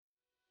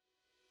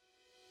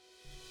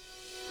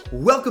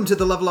Welcome to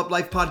the Level Up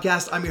Life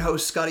podcast. I'm your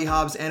host, Scotty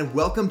Hobbs, and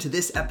welcome to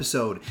this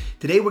episode.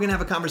 Today, we're going to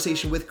have a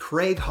conversation with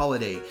Craig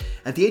Holiday.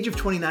 At the age of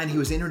 29, he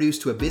was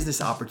introduced to a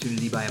business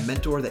opportunity by a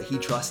mentor that he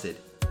trusted.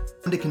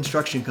 A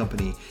construction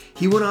company.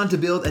 He went on to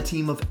build a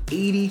team of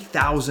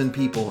 80,000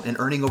 people and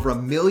earning over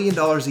 $1 million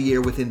a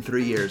year within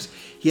 3 years.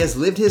 He has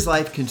lived his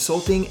life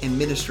consulting and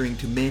ministering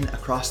to men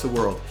across the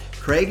world.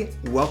 Craig,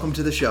 welcome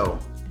to the show.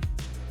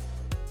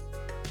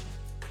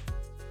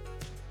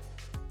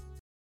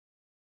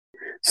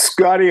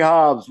 Scotty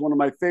Hobbs, one of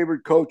my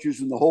favorite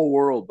coaches in the whole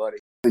world, buddy.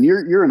 And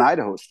you're in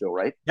Idaho still,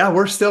 right? Yeah,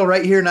 we're still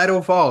right here in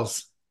Idaho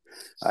Falls.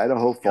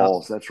 Idaho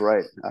Falls, that's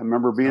right. I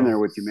remember being there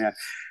with you, man.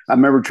 I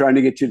remember trying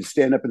to get you to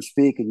stand up and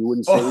speak, and you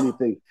wouldn't say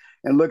anything.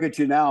 And look at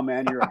you now,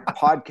 man. You're a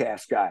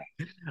podcast guy.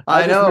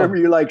 I know. Remember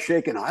you like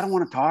shaking. I don't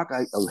want to talk.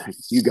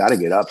 You got to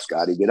get up,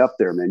 Scotty. Get up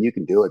there, man. You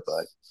can do it,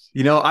 bud.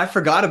 You know, I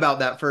forgot about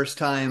that first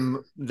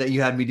time that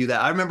you had me do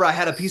that. I remember I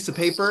had a piece of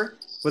paper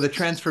with a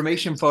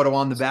transformation photo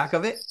on the back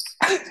of it.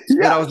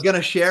 That I was going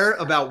to share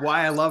about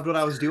why I loved what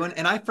I was doing.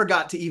 And I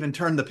forgot to even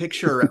turn the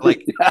picture.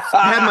 Like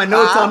I had my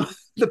notes on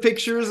the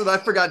pictures and I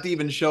forgot to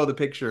even show the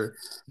picture.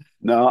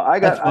 No, I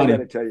got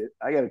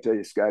to tell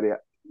you, Scotty,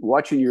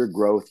 watching your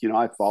growth, you know,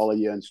 I follow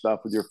you and stuff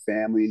with your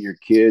family and your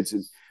kids.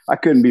 And I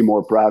couldn't be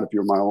more proud if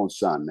you're my own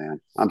son, man.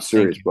 I'm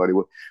serious, buddy.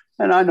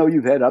 And I know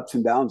you've had ups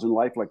and downs in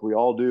life like we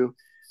all do,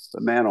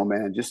 but man, oh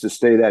man, just to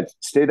stay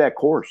that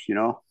course, you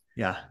know?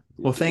 Yeah.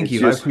 Well, thank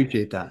you. I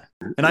appreciate that.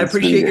 And I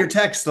appreciate your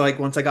text. Like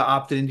once I got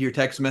opted into your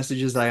text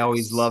messages, I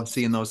always love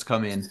seeing those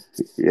come in.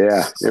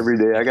 Yeah. Every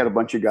day. I got a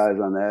bunch of guys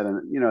on that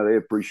and, you know, they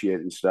appreciate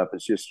it and stuff.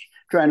 It's just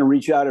trying to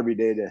reach out every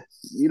day to,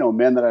 you know,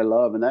 men that I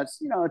love. And that's,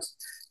 you know, it's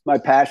my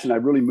passion. I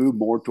really moved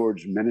more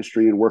towards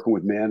ministry and working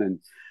with men. And,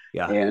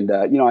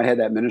 you know, I had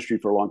that ministry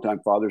for a long time,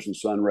 fathers and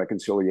son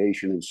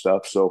reconciliation and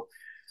stuff. So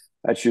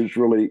that's just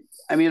really,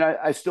 I mean,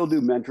 I still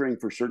do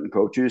mentoring for certain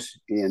coaches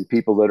and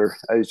people that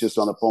I was just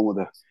on the phone with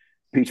a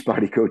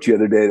Beachbody coach the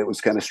other day that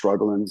was kind of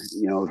struggling,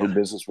 you know, her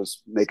business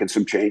was making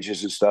some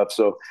changes and stuff.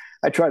 So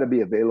I try to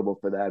be available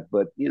for that,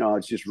 but you know,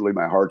 it's just really,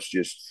 my heart's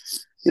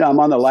just, you know, I'm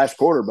on the last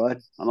quarter, bud.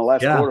 On the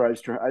last quarter,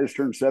 I just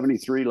turned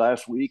 73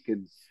 last week.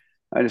 And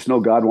I just know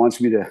God wants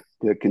me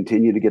to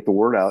continue to get the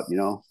word out, you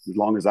know, as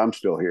long as I'm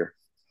still here.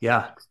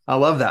 Yeah. I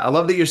love that. I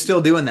love that you're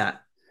still doing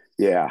that.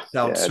 Yeah.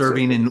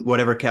 Serving in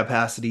whatever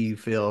capacity you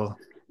feel.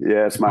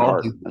 Yeah, it's my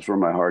heart. That's where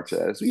my heart's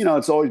at. You know,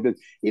 it's always been,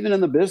 even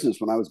in the business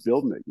when I was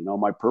building it, you know,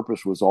 my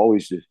purpose was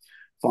always to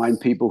find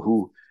people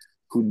who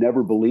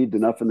never believed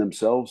enough in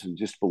themselves and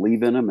just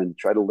believe in them and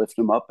try to lift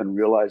them up and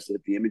realize that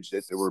the image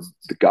that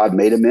God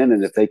made them in,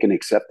 and if they can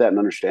accept that and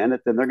understand it,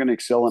 then they're going to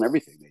excel in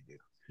everything they do.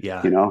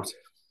 Yeah. You know,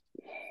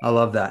 I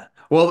love that.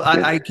 Well,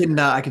 I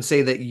can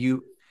say that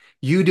you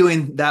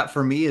doing that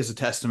for me is a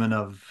testament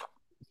of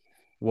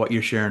what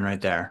you're sharing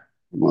right there.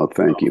 Well,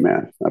 thank you,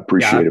 man. I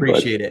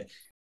appreciate it.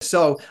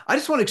 So I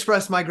just want to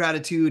express my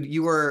gratitude. We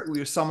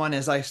were someone,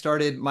 as I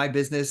started my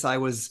business, I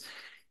was,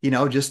 you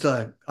know, just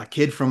a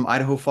kid from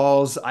Idaho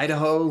Falls,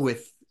 Idaho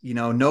with, you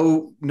know,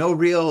 no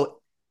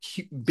real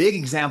big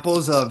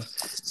examples of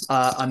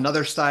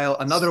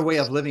another way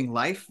of living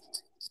life.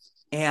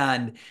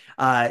 And,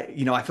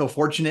 you know, I feel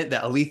fortunate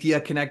that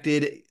Alethea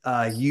connected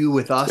you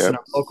with us and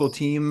our local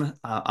team.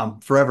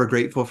 I'm forever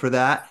grateful for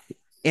that.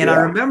 And I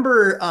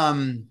remember,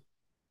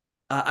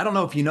 I don't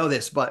know if you know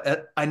this,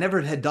 but I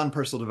never had done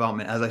personal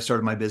development as I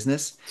started my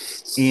business.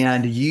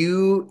 And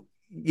you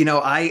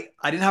know, I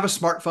didn't have a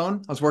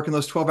smartphone. I was working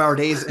those 12-hour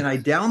days and I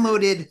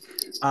downloaded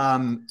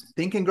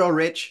Think and Grow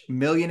Rich,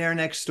 Millionaire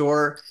Next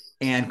Door,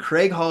 and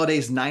Craig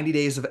Holiday's 90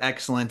 Days of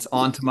Excellence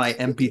onto my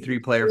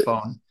MP3 player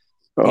phone.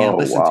 And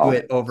listened to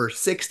it over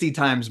 60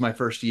 times my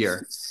first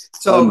year.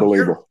 So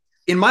unbelievable.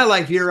 In my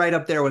life, you're right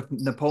up there with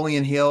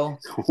Napoleon Hill.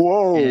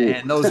 Whoa.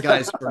 And those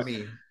guys for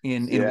me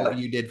in what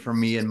you did for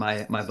me and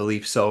my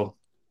belief. So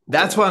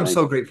that's why I'm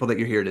so grateful that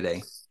you're here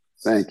today.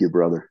 Thank you,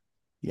 brother.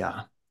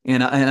 Yeah.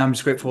 And I'm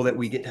just grateful that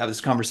we get to have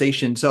this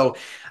conversation. So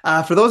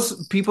for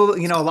those people,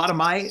 you know, a lot of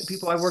my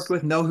people I worked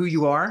with know who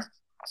you are.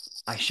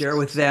 I share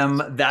with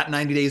them that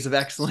 90 Days of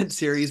Excellence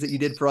series that you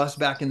did for us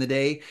back in the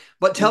day.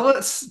 But tell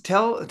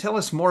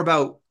us more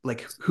about,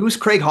 like, who's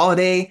Craig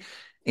Holiday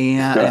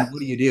and what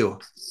do you do?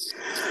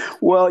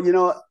 Well, you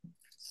know,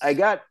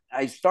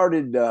 I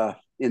started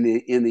in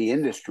the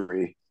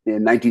industry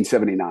in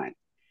 1979,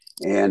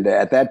 and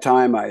at that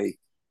time I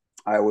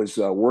was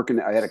working.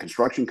 I had a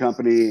construction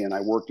company, and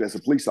I worked as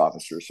a police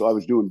officer. So I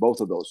was doing both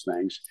of those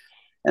things.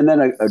 And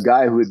then a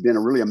guy who had been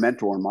really a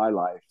mentor in my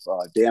life,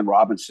 Dan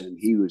Robinson,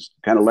 he was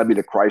kind of led me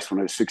to Christ when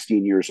I was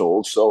 16 years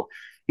old. So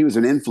he was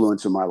an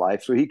influence in my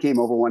life. So he came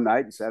over one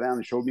night and sat down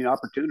and showed me an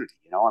opportunity,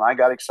 you know, and I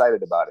got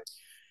excited about it.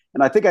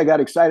 And I think I got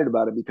excited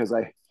about it because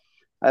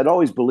I'd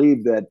always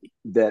believed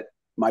that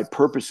my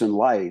purpose in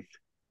life,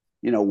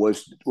 you know,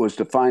 was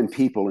to find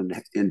people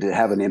and to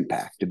have an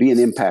impact, to be an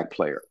impact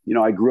player. You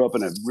know, I grew up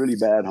in a really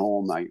bad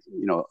home,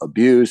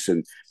 abuse,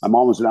 and my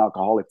mom was an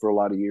alcoholic for a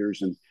lot of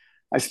years. And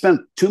I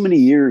spent too many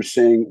years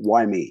saying,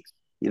 why me?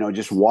 You know,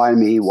 just why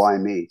me, why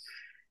me?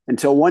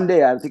 until one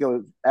day, I think I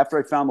was, after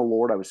I found the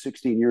Lord, I was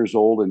 16 years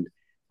old. And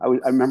I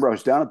remember I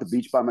was down at the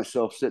beach by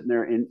myself sitting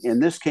there,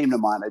 and this came to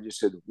mind. I just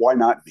said, why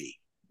not me?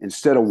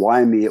 Instead of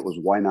why me, it was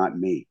why not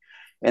me?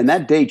 And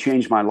that day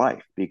changed my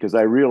life, because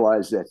I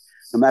realized that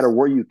no matter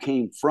where you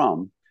came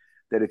from,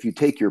 that if you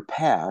take your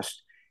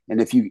past, and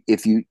if you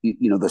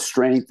the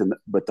strength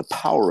but the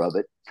power of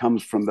it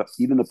comes from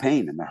even the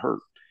pain and the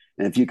hurt.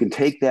 And if you can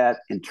take that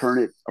and turn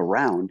it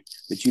around,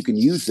 that you can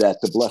use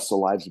that to bless the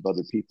lives of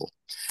other people.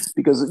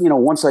 Because,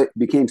 once I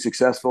became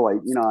successful,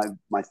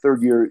 my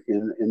third year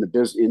in the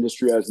business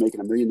industry, I was making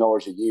 $1 million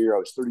a year. I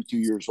was 32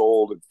 years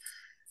old. And,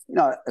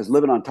 I was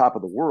living on top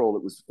of the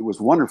world. It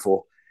was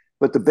wonderful.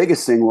 But the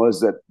biggest thing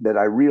was that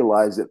I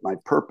realized that my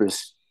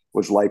purpose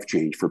was life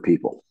change for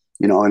people.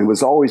 And it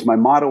was always, my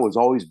motto was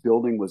always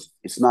building was,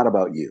 it's not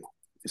about you.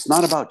 It's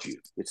not about you.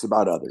 It's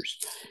about others.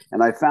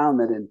 And I found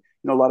that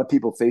a lot of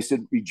people faced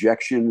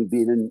rejection,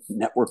 being in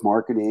network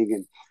marketing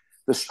and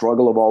the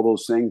struggle of all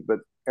those things. But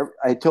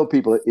I tell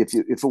people, if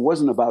it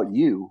wasn't about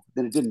you,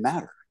 then it didn't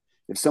matter.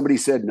 If somebody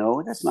said,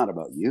 no, that's not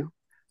about you,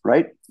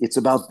 right? It's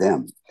about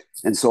them.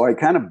 And so I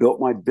kind of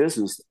built my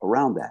business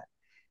around that.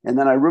 And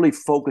then I really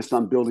focused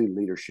on building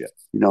leadership,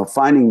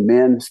 finding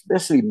men,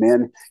 especially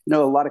men. A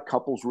lot of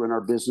couples were in our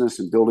business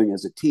and building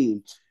as a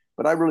team,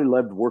 but I really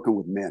loved working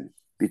with men,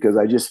 because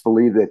I just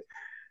believe that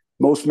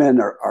most men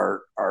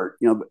are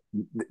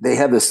they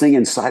have this thing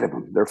inside of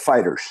them. They're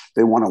fighters.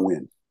 They want to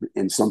win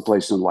in some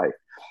place in life.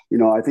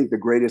 I think the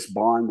greatest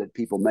bond that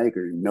people make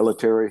are in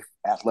military,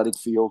 athletic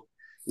field,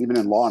 even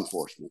in law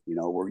enforcement,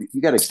 where you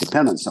got to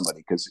depend on somebody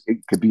because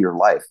it could be your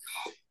life.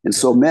 And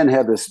so men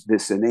have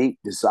this innate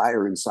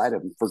desire inside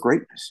of them for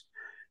greatness.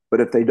 But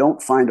if they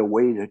don't find a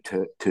way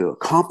to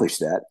accomplish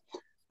that,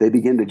 they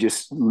begin to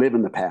just live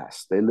in the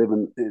past. They live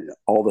in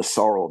all the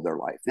sorrow of their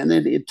life. And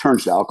then it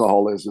turns to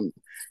alcoholism,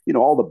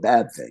 all the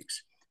bad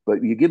things.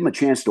 But you give them a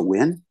chance to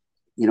win,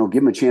 give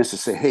them a chance to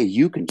say, hey,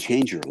 you can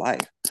change your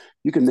life.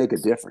 You can make a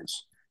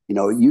difference.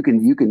 You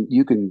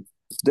can,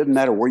 doesn't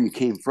matter where you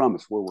came from,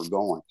 it's where we're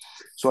going.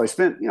 So I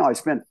spent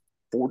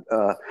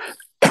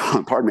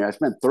pardon me, I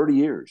spent 30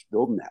 years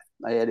building that.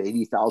 I had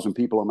 80,000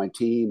 people on my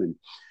team.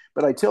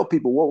 But I tell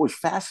people what was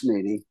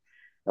fascinating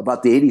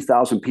about the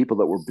 80,000 people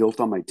that were built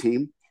on my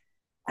team.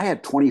 I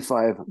had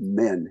 25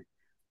 men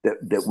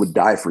that would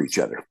die for each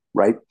other,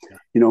 right?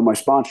 Yeah. My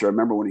sponsor, I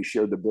remember when he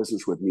shared the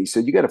business with me, he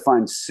said, you got to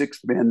find 6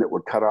 men that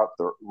would cut off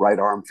their right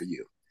arm for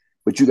you,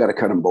 but you got to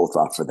cut them both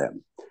off for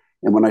them.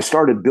 And when I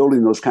started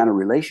building those kind of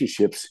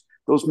relationships,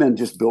 those men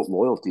just built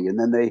loyalty. And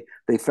then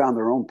they found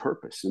their own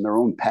purpose and their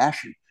own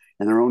passion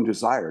and their own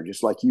desire,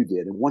 just like you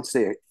did. And once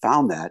they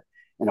found that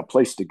and a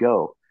place to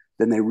go,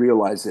 then they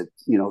realized that,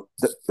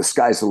 the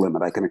sky's the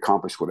limit. I can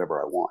accomplish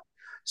whatever I want.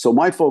 So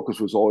my focus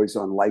was always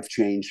on life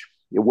change.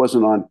 It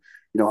wasn't on,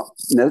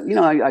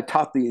 I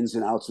taught the ins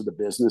and outs of the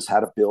business,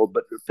 how to build,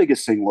 but the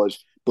biggest thing was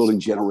building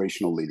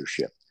generational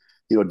leadership,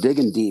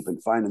 digging deep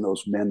and finding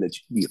those men that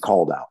you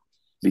called out,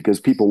 because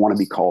people want to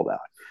be called out.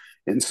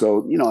 And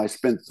so, I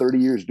spent 30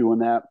 years doing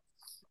that.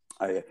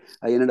 I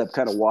ended up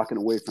kind of walking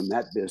away from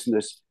that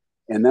business.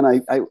 And then I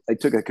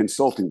took a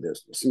consulting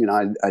business.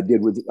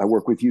 I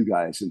work with you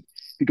guys, and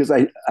because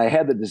I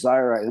had the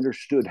desire, I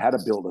understood how to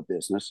build a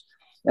business.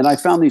 And I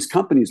found these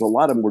companies, a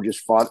lot of them were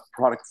just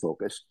product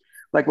focused.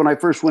 Like when I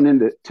first went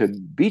into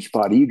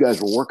Beachbody, you guys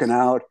were working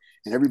out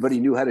and everybody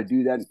knew how to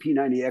do that. And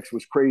P90X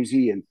was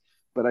crazy.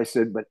 But I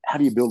said, but how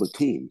do you build a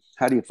team?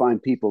 How do you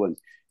find people and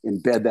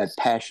embed that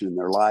passion in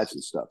their lives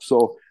and stuff?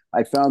 So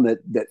I found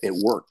that it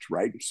worked,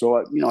 right?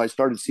 So, I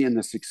started seeing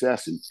the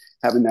success and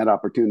having that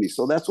opportunity.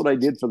 So that's what I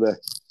did for the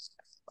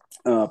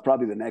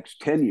probably the next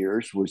 10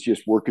 years, was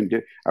just working.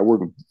 I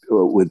worked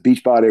with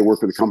Beachbody. I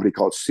worked with a company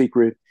called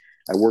Secret.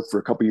 I worked for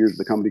a couple of years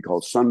with a company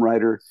called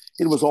Sunrider.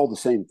 It was all the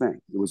same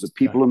thing. It was the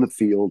people in the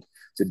field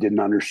that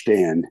didn't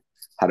understand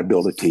how to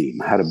build a team,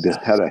 how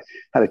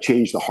to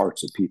change the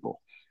hearts of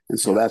people. And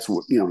so that's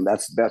what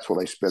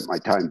I spent my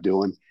time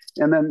doing.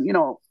 And then,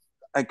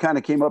 I kind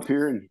of came up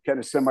here and kind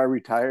of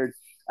semi-retired.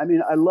 I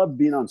mean, I love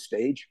being on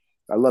stage.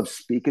 I love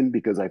speaking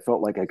because I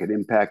felt like I could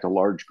impact a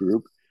large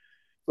group.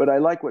 But I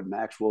like what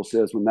Maxwell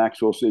says when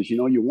Maxwell says,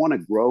 you want to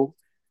grow,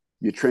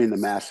 you train the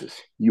masses.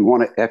 You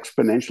want to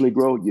exponentially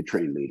grow, you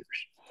train leaders.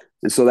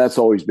 And so that's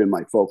always been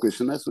my focus.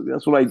 And that's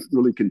what I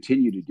really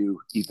continue to do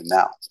even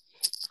now.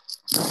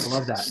 I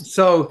love that.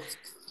 So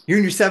you're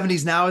in your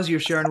 70s now, as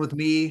you're sharing with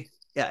me.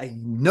 Yeah,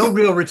 no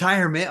real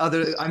retirement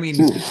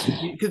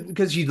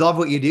because you love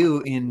what you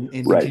do and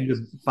Right. continue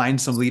to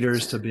find some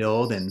leaders to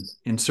build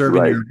and serve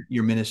Right. in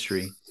your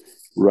ministry.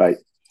 Right.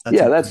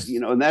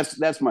 That's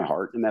that's my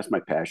heart and that's my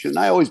passion. And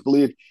I always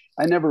believed,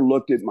 I never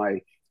looked at my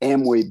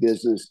Amway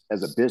business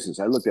as a business.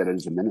 I looked at it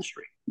as a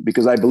ministry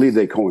because I believe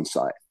they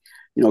coincide.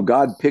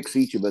 God picks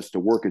each of us to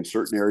work in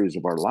certain areas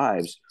of our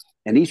lives,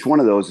 and each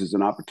one of those is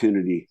an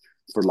opportunity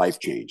for life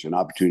change, an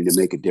opportunity to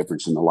make a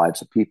difference in the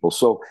lives of people.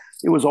 So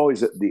it was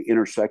always the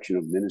intersection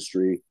of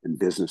ministry and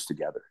business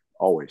together,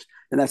 always.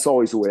 And that's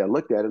always the way I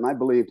looked at it. And I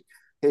believed,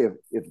 hey,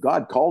 if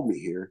God called me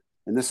here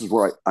and this is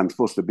where I'm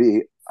supposed to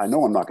be, I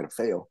know I'm not going to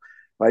fail,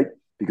 right?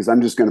 because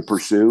I'm just going to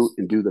pursue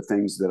and do the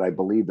things that I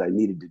believed I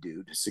needed to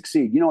do to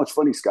succeed. It's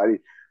funny, Scotty.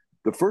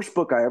 The first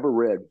book I ever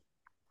read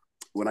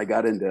when I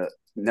got into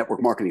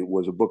network marketing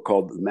was a book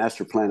called The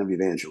Master Plan of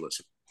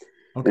Evangelism.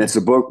 And Okay. it's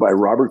a book by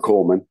Robert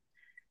Coleman.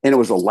 And it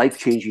was a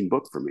life-changing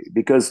book for me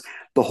because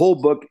the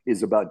whole book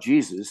is about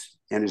Jesus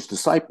and his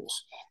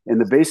disciples.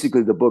 And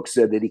basically the book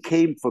said that he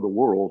came for the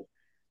world,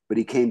 but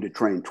he came to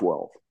train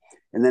 12.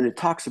 And then it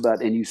talks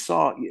about, and you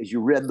saw, as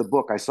you read the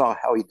book, I saw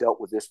how he dealt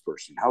with this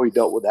person, how he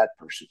dealt with that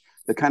person,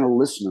 the kind of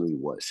listener he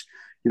was.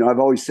 I've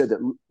always said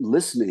that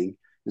listening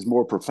is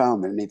more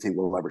profound than anything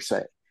we'll ever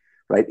say,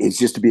 right? It's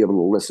just to be able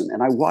to listen.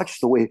 And I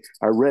watched the way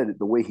I read it,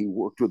 the way he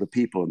worked with the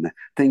people and the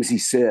things he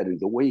said and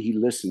the way he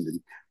listened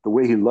and the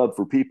way he loved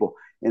for people.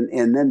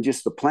 And then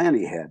just the plan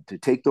he had to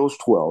take those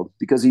 12,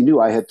 because he knew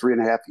I had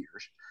 3.5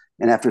 years.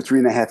 And after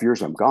 3.5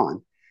 years, I'm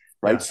gone,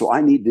 right? Yeah. So I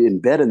need to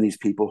embed in these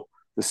people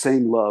the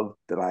same love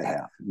that I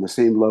have, and the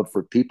same love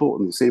for people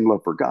and the same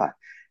love for God.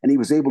 And he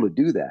was able to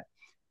do that.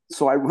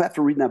 So I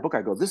after reading that book,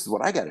 I go, this is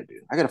what I got to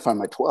do. I got to find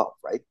my 12,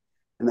 right?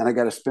 And then I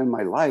got to spend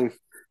my life,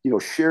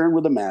 sharing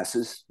with the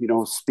masses,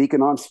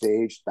 speaking on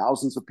stage,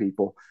 thousands of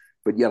people,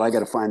 but yet I got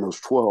to find those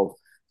 12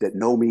 that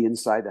know me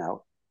inside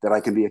out, that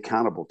I can be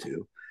accountable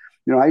to.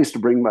 I used to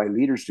bring my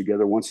leaders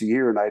together once a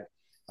year, and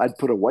I'd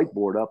put a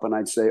whiteboard up and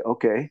I'd say,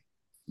 okay,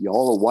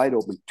 y'all are wide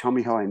open. Tell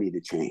me how I need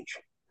to change.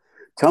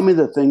 Tell me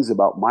the things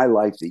about my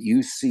life that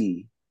you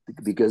see,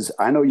 because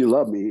I know you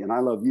love me and I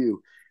love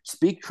you.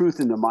 Speak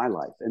truth into my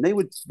life. And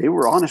they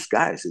were honest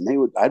guys,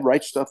 and I'd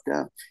write stuff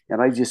down.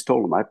 And I just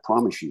told them, I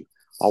promise you,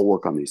 I'll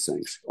work on these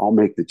things. I'll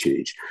make the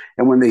change.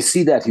 And when they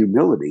see that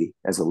humility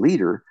as a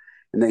leader,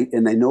 and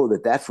they know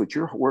that that's where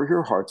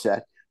your heart's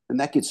at, and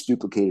that gets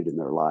duplicated in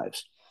their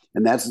lives.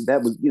 And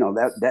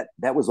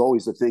that was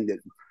always the thing that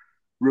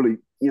really,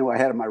 I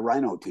had my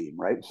Rhino team,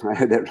 right? I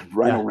had that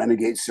Rhino Yeah.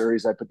 Renegade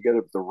series I put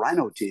together with the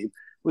Rhino team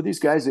with these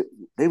guys that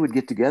they would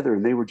get together,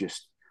 and they were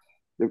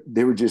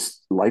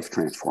just life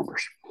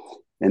transformers.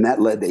 And that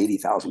led to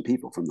 80,000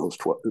 people from those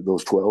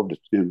 12 to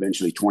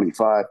eventually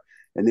 25.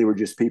 And they were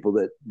just people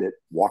that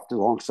walked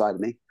alongside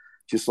of me,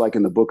 just like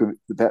in the book of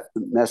the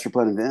Master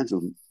Plan of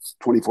Evangelism,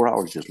 24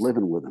 hours just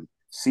living with them,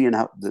 seeing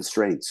how the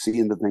strengths,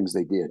 seeing the things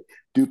they did,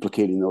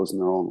 duplicating those in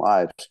their own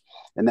lives.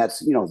 And that's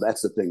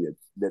the thing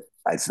that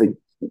I think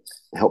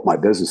helped my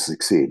business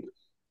succeed.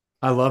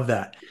 I love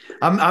that.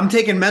 I'm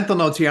taking mental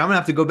notes here. I'm gonna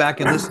have to go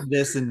back and listen to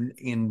this and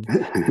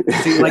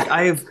see. Like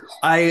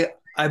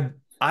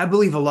I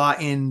believe a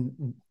lot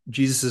in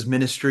Jesus's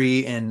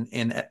ministry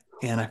and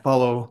I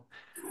follow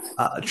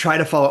try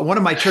to follow one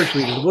of my church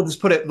leaders. We'll just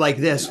put it like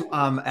this.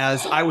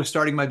 As I was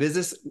starting my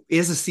business,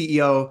 is a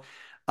CEO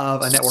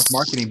of a network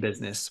marketing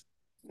business.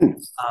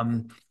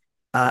 Um,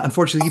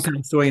 Unfortunately, he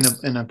passed away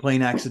in a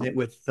plane accident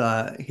with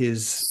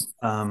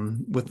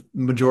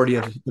majority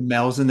of the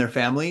males in their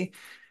family.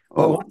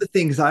 But one Oh, of the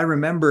things I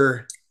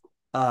remember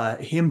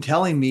him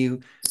telling me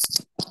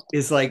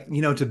is like,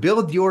 to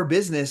build your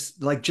business,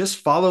 like just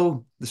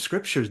follow the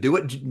scriptures, do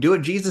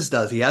what Jesus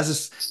does. He has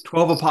his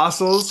 12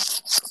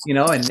 apostles,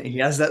 and he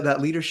has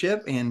that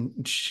leadership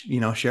and,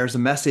 shares a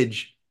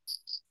message.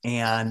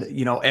 And,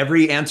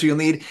 every answer you'll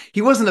need.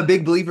 He wasn't a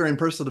big believer in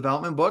personal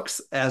development books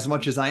as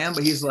much as I am,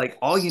 but he's like,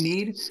 all you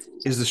need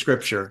is the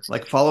scripture.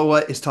 Like, follow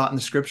what is taught in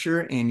the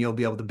scripture, and you'll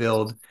be able to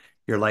build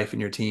your life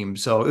and your team.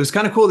 So it was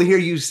kind of cool to hear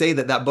you say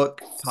that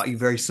book taught you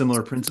very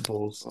similar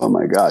principles. oh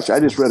my gosh. I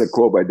just read a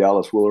quote by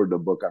Dallas Willard, the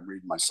book I'm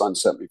reading. My son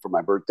sent me for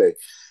my birthday.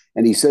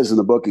 And he says in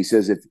the book, he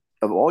says, if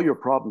of all your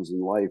problems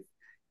in life,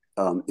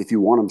 if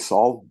you want them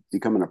solved,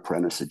 become an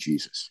apprentice of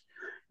Jesus.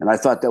 And I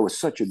thought that was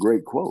such a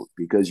great quote,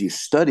 because you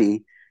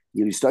study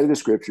the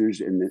scriptures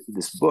in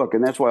this book.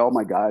 And that's why all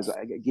my guys,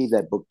 I gave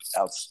that book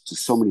out to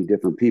so many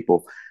different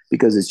people,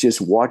 because it's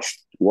just watch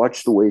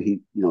the way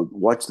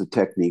watch the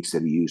techniques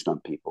that he used on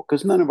people.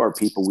 Because none of our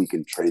people we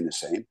can train the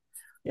same.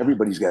 Yeah.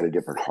 Everybody's got a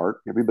different heart.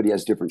 Everybody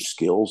has different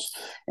skills.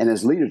 And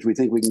as leaders, we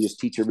think we can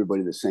just teach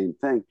everybody the same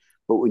thing.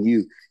 But when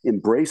you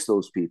embrace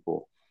those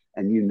people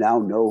and you now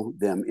know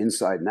them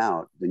inside and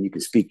out, then you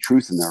can speak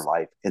truth in their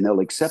life, and they'll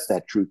accept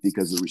that truth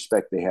because of the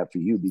respect they have for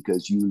you,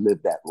 because you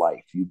live that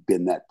life. You've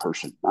been that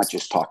person, not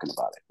just talking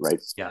about it, right?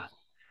 Yeah.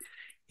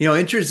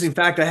 Interesting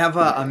fact, I have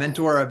a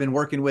mentor I've been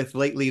working with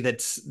lately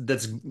that's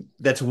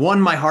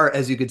won my heart,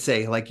 as you could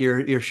say, like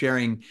you're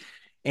sharing,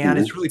 and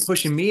it's Mm-hmm. really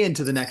pushing me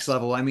into the next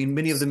level. I mean,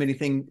 many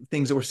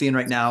things that we're seeing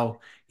right now,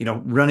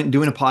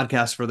 doing a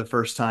podcast for the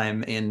first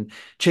time and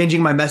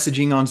changing my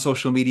messaging on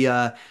social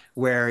media,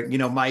 where,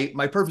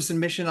 my purpose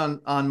and mission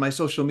on my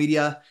social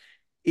media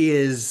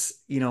is,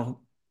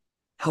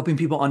 helping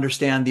people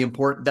understand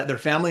that their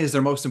family is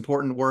their most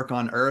important work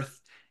on earth,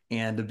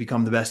 and to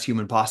become the best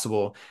human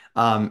possible.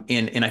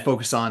 And I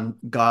focus on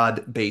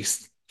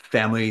God-based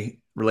family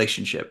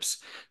relationships.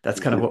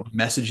 That's kind of what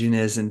my messaging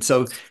is. And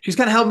so she's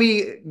kind of helped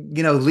me,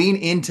 lean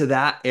into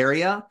that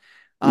area.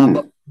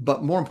 But Mm.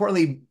 but more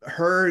importantly,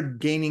 her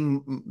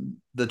gaining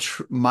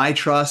my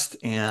trust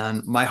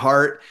and my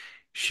heart.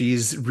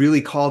 She's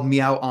really called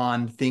me out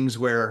on things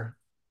where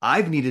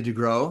I've needed to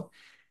grow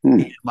in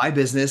Mm. my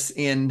business.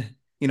 And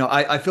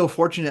I feel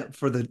fortunate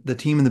for the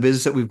team and the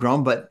business that we've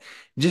grown, but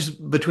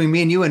just between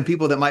me and you and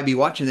people that might be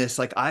watching this,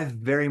 like I've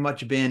very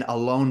much been a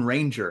lone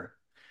ranger.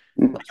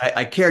 Like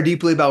I care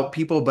deeply about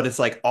people, but it's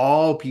like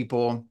all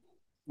people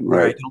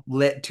where I Right. don't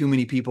let too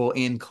many people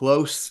in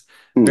close,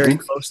 very Hmm.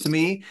 close to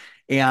me.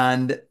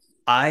 And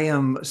I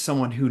am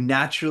someone who I'm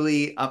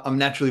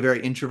naturally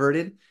very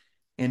introverted.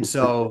 And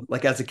so,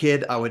 like as a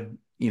kid, I would,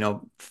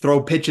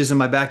 throw pitches in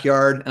my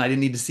backyard and I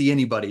didn't need to see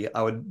anybody.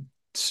 I would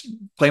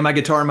play my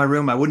guitar in my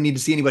room. I wouldn't need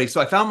to see anybody.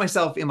 So I found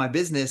myself in my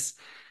business,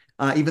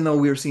 even though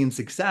we were seeing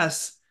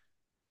success,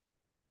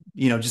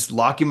 just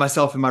locking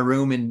myself in my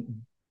room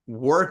and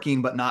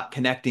working, but not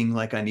connecting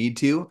like I need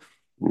to.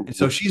 And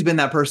so she's been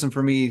that person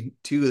for me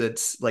too.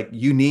 That's like,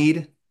 you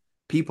need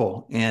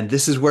people and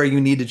this is where you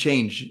need to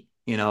change,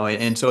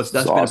 and so It's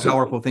that's been a awesome.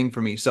 powerful thing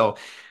for me. So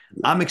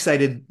I'm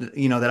excited,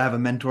 that I have a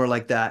mentor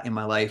like that in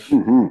my life,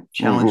 Hmm. Hmm.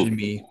 challenging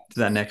me to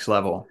that next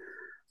level.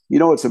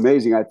 It's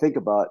amazing. I think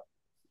about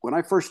when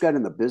I first got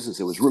in the business,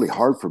 it was really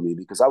hard for me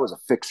because I was a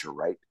fixer,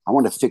 right? I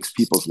wanted to fix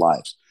people's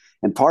lives.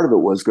 And part of it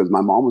was because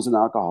my mom was an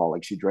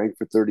alcoholic. She drank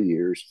for 30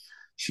 years.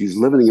 She was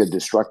living a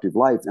destructive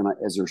life. And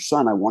as her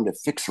son, I wanted to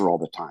fix her all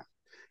the time.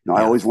 I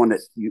Yeah. always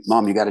wanted,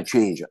 Mom, you got to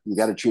change. You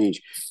got to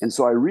change. And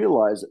so I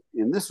realized,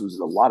 and this was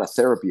a lot of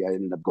therapy I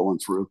ended up going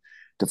through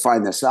to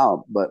find this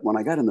out. But when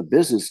I got in the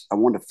business, I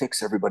wanted to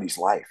fix everybody's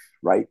life,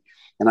 right?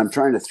 And I'm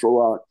trying to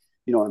throw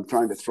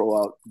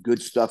out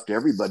good stuff to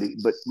everybody,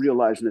 but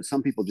realizing that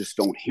some people just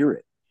don't hear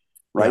it,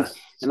 right? Yeah.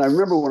 And I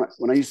remember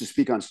when I used to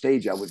speak on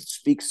stage, I would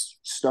speak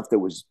stuff that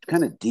was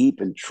kind of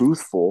deep and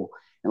truthful.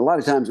 And a lot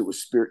of times it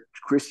was spirit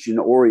Christian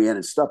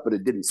oriented stuff, but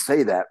it didn't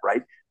say that,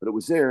 right? But it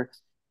was there.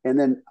 And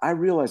then I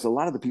realized a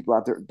lot of the people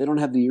out there, they don't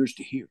have the ears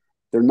to hear.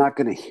 They're not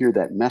going to hear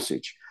that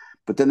message.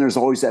 But then there's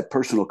always that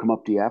person who'll come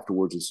up to you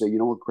afterwards and say, you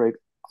know what, Craig,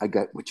 I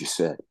got what you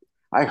said.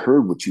 I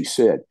heard what you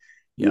said.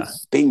 Yeah.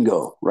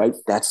 Bingo, right?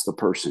 That's the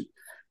person.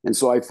 And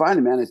so I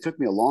finally, man, it took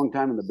me a long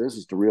time in the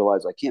business to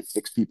realize I can't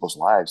fix people's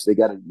lives. They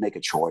got to make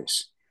a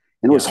choice.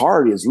 And it was Yeah.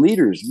 hard as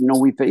leaders.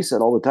 We face that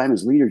all the time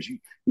as leaders.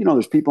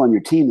 There's people on your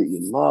team that you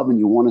love and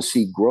you want to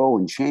see grow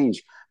and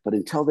change. But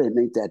until they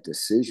make that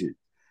decision,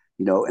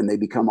 and they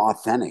become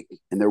authentic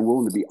and they're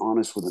willing to be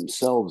honest with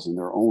themselves in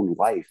their own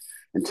life,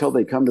 until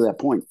they come to that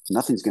point,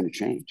 nothing's going to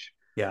change.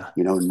 Yeah.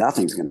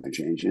 Nothing's going to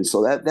change. And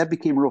so that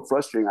became real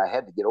frustrating. I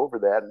had to get over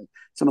that. And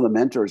some of the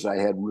mentors I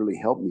had really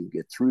helped me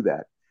get through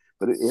that.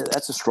 But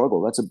that's a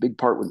struggle. That's a big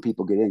part when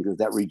people get in, because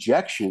that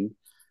rejection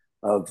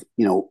of,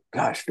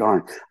 gosh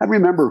darn. I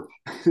remember,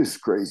 this is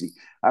crazy.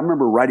 I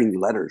remember writing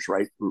letters,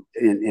 right?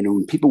 And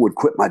when people would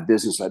quit my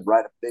business, I'd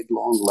write a big,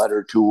 long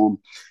letter to them.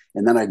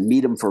 And then I'd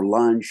meet them for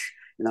lunch.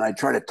 And then I'd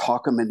try to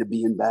talk them into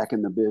being back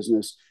in the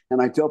business.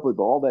 And I tell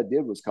people all that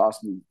did was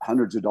cost me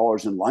hundreds of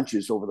dollars in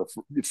lunches over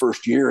the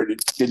first year. And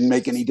it didn't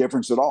make any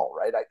difference at all,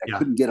 right? I Yeah.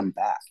 couldn't get them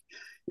back.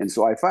 And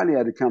so I finally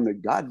had to come to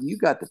God, you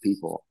got the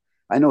people.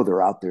 I know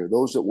they're out there.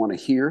 Those that want to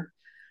hear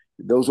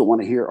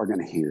are going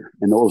to hear.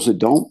 And those that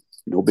don't,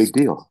 no big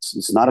deal.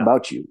 It's not Yeah.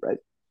 about you, right?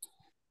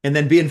 And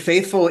then being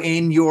faithful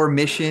in your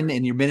mission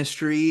and your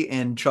ministry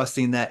and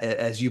trusting that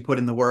as you put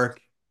in the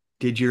work,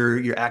 did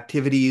your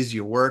activities,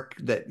 your work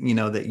that you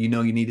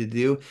needed to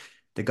do,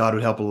 that God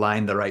would help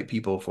align the right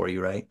people for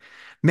you, right?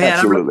 Man,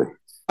 Absolutely.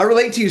 I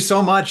relate to you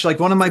so much. Like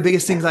one of my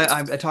biggest things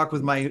I talk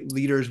with my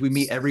leaders, we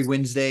meet every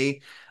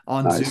Wednesday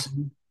on Nice.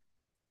 Zoom,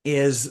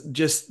 is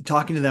just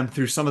talking to them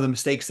through some of the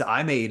mistakes that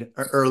I made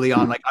early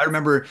on. Like I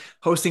remember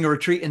hosting a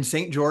retreat in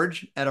St.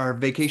 George at our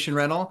vacation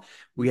rental.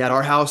 We had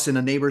our house and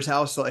a neighbor's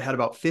house. So I had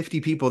about 50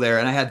 people there.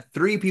 And I had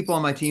 3 people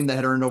on my team that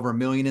had earned over 1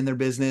 million in their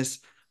business,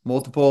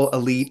 multiple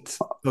elite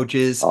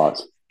coaches.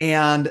 Awesome.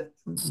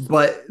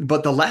 But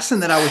the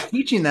lesson that I was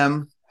teaching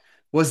them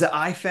was that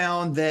I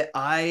found that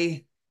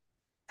I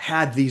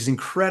had these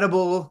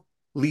incredible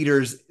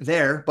leaders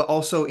there, but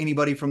also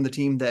anybody from the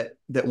team that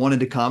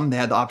wanted to come. They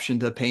had the option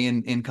to pay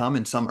in income,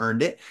 and some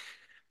earned it.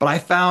 But I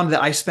found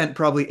that I spent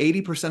probably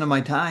 80% of my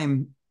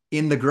time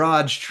in the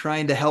garage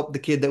trying to help the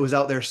kid that was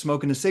out there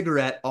smoking a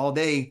cigarette all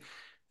day,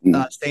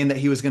 Mm. saying that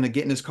he was going to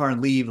get in his car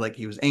and leave. Like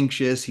he was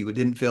anxious, he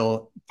didn't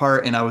feel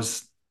part, and I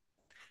was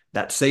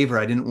that saver.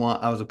 I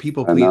was a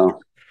people I pleaser, know.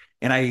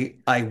 and I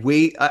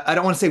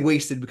don't want to say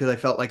wasted because I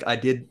felt like I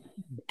did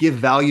give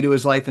value to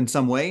his life in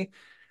some way,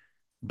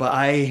 but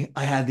I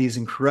had these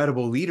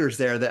incredible leaders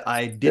there that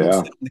I didn't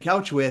Yeah. sit on the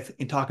couch with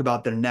and talk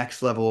about their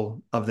next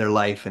level of their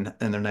life and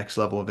their next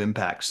level of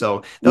impact.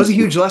 So that was a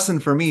huge lesson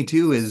for me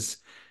too, is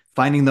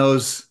finding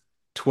those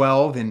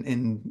 12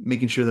 and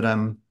making sure that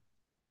I'm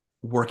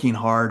working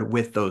hard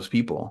with those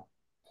people.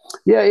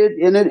 Yeah,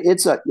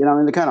 it's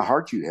and the kind of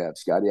heart you have,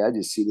 Scotty. I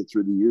just seen it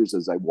through the years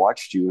as I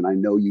watched you, and I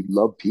know you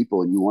love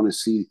people, and you want to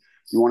see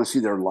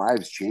their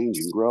lives change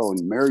and grow,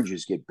 and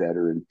marriages get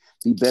better, and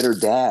be better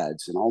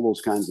dads, and all those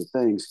kinds of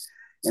things.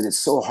 And it's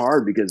so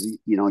hard because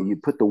you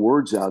put the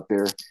words out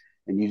there,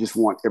 and you just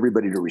want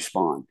everybody to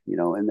respond, Yeah.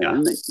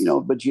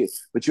 but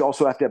you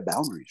also have to have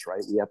boundaries,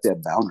 right? We have to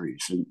have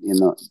boundaries, and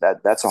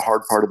that's a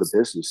hard part of the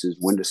business is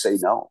when to say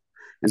no,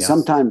 and Yeah.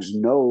 sometimes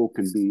no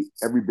can be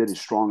every bit as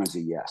strong as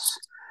a yes.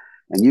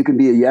 And you can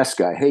be a yes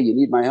guy. Hey, you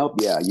need my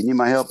help? Yeah, you need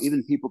my help.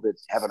 Even people that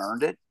haven't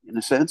earned it, in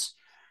a sense.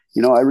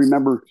 I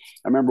remember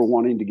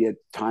wanting to get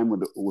time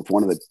with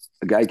one of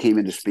a guy came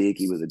in to speak.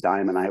 He was a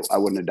diamond. I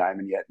wasn't a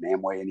diamond yet in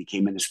Amway, and he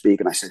came in to speak.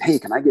 And I said, "Hey,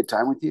 can I get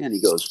time with you?" And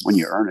he goes, "When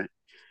you earn it."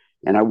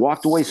 And I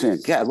walked away saying,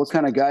 "God, what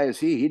kind of guy is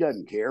he? He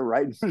doesn't care,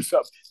 right?" There's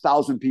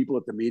 1,000 people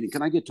at the meeting.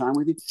 Can I get time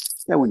with you?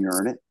 Yeah, when you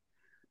earn it.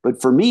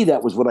 But for me,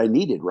 that was what I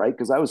needed, right?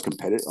 Because I was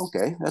competitive.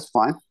 Okay, that's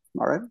fine.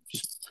 All right,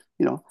 just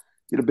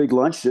get a big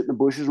lunch, sit in the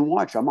bushes, and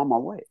watch. I'm on my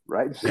way,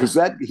 right? Yeah. Because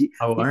that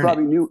I will he earn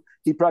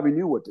it. probably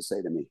knew what to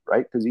say to me,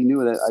 right? Because he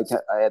knew that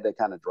I had that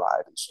kind of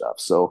drive and stuff.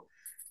 So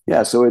yeah,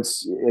 Yeah. so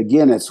it's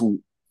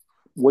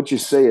what you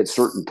say at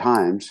certain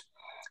times.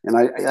 And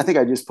I think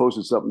I just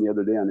posted something the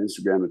other day on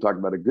Instagram that talked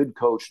about a good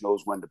coach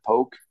knows when to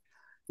poke,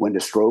 when to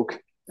stroke,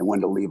 and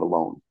when to leave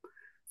alone.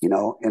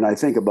 And I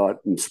think about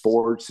in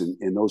sports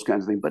and those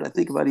kinds of things, but I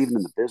think about even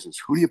in the business.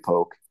 Who do you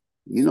poke?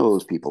 You know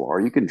those people are.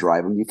 You can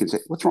drive them. You can say,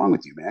 "What's wrong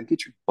with you, man?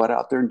 Get your butt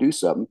out there and do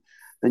something."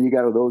 Then you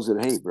got those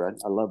that, "Hey, Brad,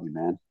 I love you,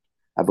 man.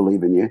 I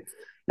believe in you."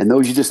 And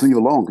those you just leave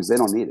alone because they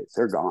don't need it.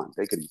 They're gone.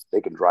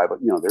 They can drive.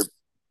 They're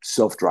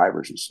self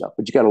drivers and stuff.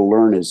 But you got to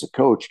learn as a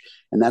coach,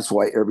 and that's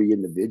why every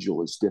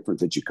individual is different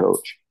that you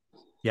coach.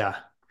 Yeah.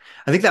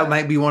 I think that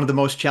might be one of the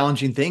most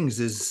challenging things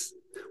is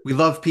we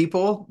love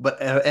people, but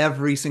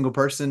every single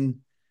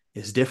person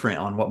is different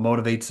on what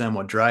motivates them,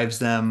 what drives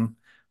them,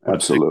 what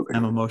affects Absolutely,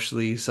 them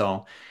emotionally.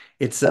 So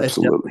it's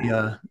absolutely,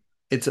 definitely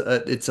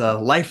it's a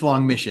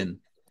lifelong mission.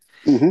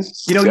 hmm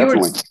You know,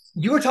 definitely.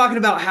 you were talking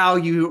about how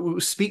you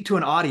speak to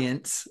an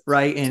audience,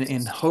 right?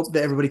 And hope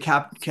that everybody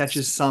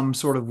catches some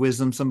sort of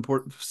wisdom,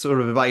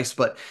 sort of advice,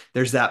 but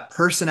there's that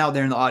person out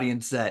there in the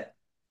audience that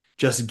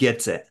just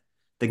gets it,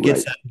 that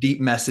gets Right. that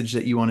deep message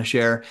that you want to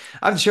share.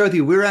 I have to share with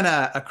you, we were on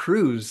a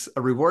cruise,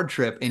 a reward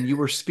trip, and you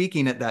were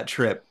speaking at that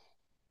trip.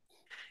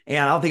 And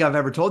I don't think I've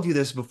ever told you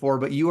this before,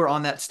 but you were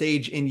on that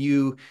stage and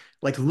you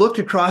like looked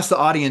across the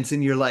audience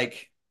and you're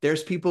like,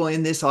 there's people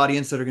in this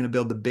audience that are going to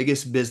build the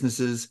biggest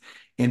businesses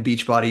in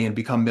Beachbody and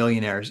become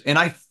millionaires. And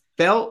I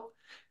felt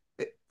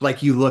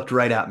like you looked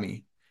right at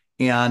me.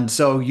 And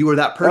so you were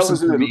that That person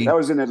was for in that me.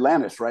 was in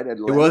Atlantis, right? It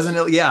Atlantis.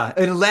 wasn't, yeah,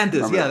 in Atlantis.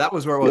 Remember Yeah, that? that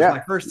was where it was. Yeah.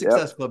 My first Yep.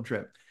 Success Club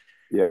trip.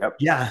 Yep.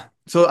 Yeah.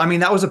 So, I mean,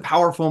 that was a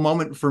powerful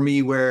moment for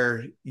me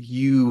where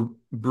you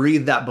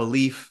breathed that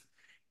belief,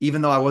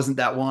 even though I wasn't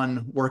that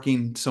one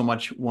working so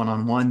much one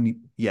on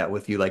one yet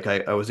with you, like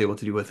I was able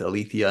to do with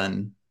Alethea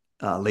and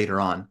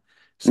later on.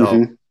 So,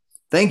 hmm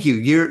thank you.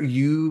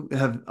 You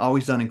have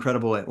always done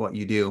incredible at what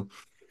you do.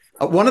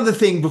 One other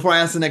thing before I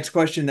ask the next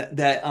question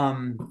that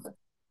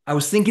I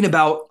was thinking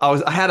about,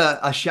 I had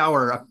a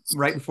shower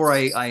right before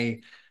I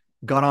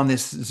got on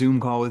this Zoom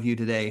call with you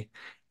today,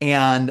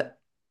 and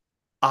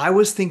I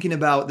was thinking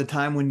about the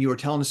time when you were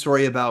telling a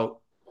story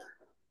about,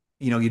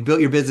 you'd built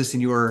your business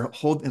and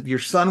your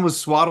son was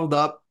swaddled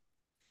up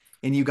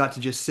and you got to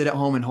just sit at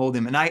home and hold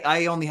him. And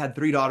I only had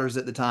three daughters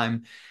at the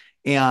time.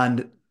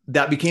 And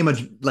that became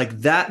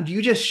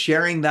you just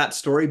sharing that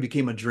story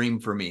became a dream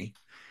for me,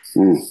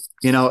 Mm,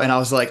 and I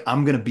was like,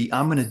 I'm going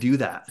to do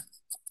that.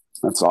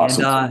 that's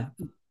And, awesome.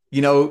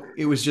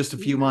 it was just a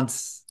few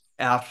months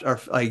after, or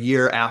a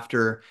year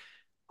after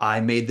I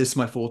made this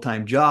my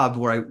full-time job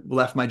where I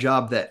left my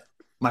job that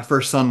my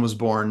first son was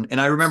born. And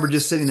I remember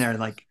just sitting there and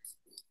like,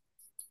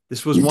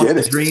 this was You once did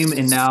a it. dream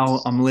and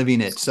now I'm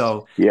living it.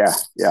 So Yeah.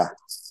 Yeah.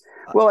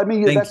 uh, Well, I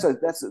mean, thank that's you.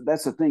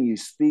 that's the thing. You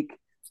speak,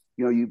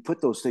 you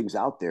put those things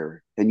out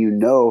there, and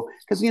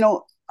because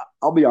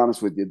I'll be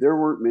honest with you. There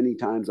weren't many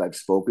times I've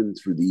spoken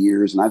through the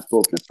years, and I've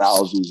spoken to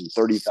thousands and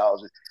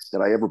 30,000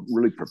 that I ever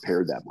really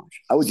prepared that much.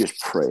 I would just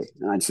pray,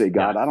 and I'd say, Yeah.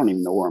 God, I don't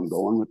even know where I'm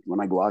going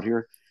when I go out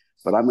here,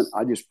 but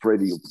I just pray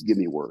that you give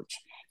me words,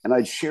 and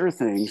I'd share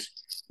things,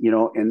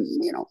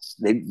 and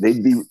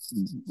they'd be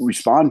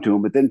respond to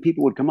them, but then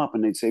people would come up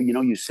and they'd say,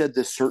 you said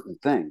this certain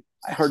thing.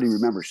 I hardly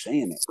remember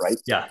saying it, right?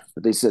 Yeah.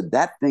 But they said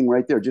that thing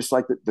right there, just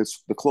like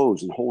the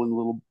clothes and holding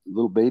the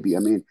little baby. I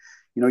mean,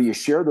 you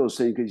share those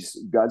things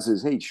because God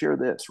says, "Hey, share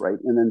this," right?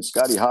 And then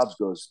Scotty Hobbs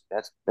goes,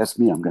 "That's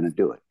me. I'm going to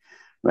do it,"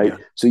 right?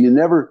 Yeah. So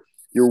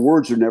your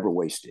words are never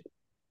wasted.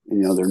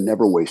 They're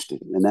never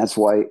wasted, and that's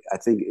why I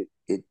think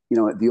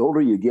the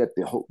older you get,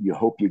 you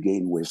hope you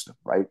gain wisdom,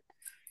 right?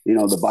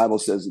 The Bible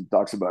says it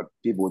talks about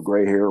people with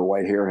gray hair or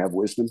white hair have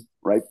wisdom,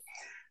 right?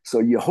 So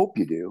you hope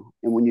you do,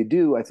 and when you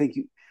do, I think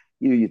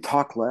you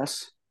talk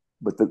less,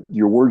 but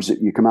your words that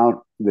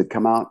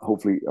come out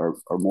hopefully are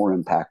more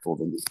impactful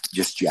than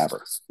just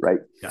jabber, right?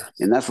 Yeah.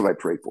 And that's what I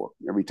pray for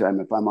every time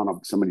if I'm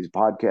on somebody's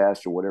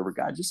podcast or whatever.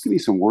 God, just give me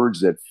some words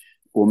that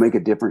will make a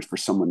difference for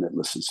someone that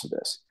listens to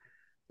this,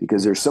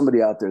 because there's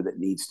somebody out there that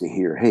needs to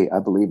hear, "Hey, I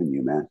believe in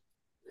you, man.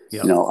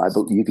 Yep.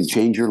 You can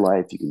change your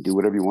life, you can do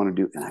whatever you want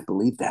to do," and I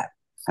believe that.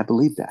 I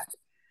believe that.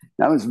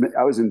 I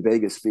was in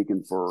Vegas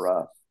speaking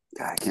for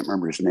God, I can't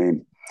remember his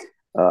name.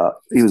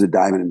 He was a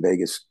diamond in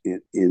Vegas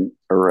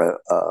or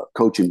a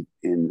coach in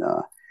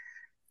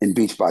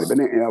Beachbody, but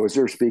I was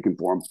there speaking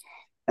for him,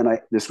 and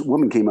this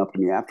woman came up to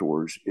me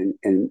afterwards,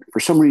 and for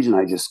some reason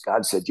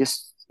God said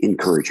just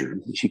encourage her.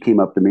 She came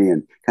up to me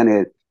and kind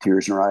of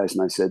tears in her eyes,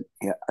 and I said,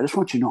 "Yeah, I just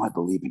want you to know I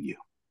believe in you.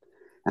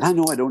 And I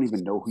know I don't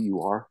even know who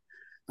you are,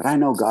 but I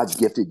know God's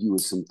gifted you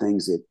with some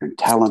things that are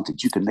talent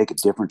that you can make a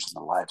difference in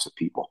the lives of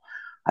people.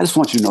 I just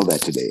want you to know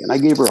that today." And I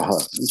gave her a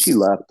hug, and she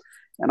left.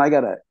 And I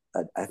got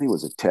I think it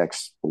was a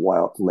text a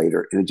while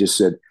later, and it just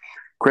said,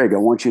 "Craig, I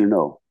want you to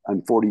know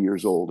I'm 40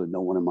 years old, and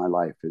no one in my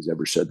life has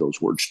ever said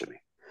those words to me."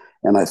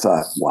 And I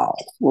thought, wow,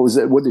 what was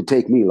that? What did it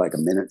take me, like a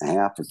minute and a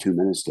half or 2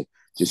 minutes to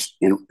just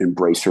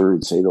embrace her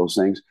and say those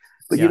things?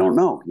 But you Yeah. don't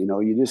know,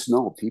 you just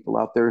know people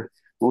out there.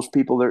 Most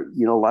people, they're,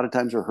 a lot of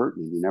times are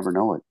hurting. You never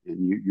know it,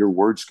 and your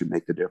words can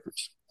make the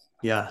difference.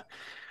 Yeah.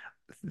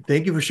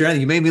 Thank you for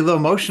sharing. You made me a little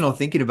emotional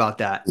thinking about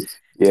that.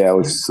 Yeah, it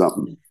was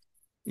something.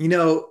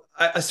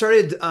 I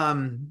started,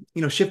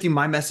 shifting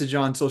my message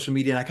on social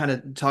media, and I kind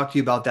of talked to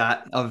you about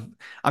that.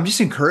 I'm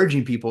just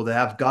encouraging people to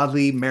have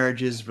godly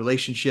marriages,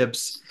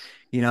 relationships.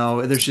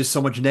 There's just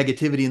so much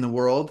negativity in the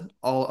world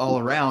all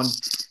around.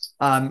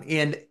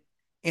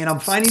 And I'm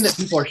finding that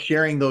people are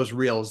sharing those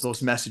reels,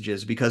 those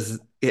messages, because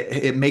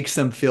it makes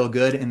them feel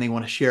good, and they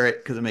want to share it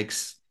because it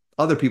makes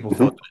other people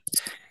feel Mm-hmm.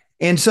 good.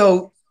 And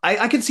so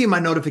I can see my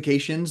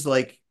notifications,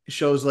 like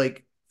shows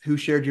like who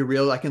shared your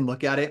reel. I can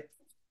look at it.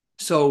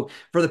 So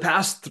for the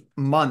past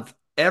month,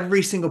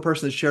 every single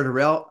person that shared a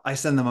reel, I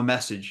send them a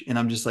message, and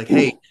I'm just like,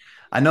 hey,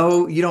 I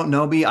know you don't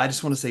know me. I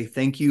just want to say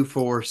thank you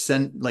for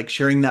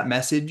sharing that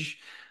message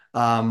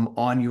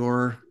on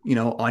your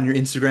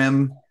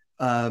Instagram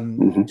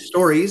Mm-hmm.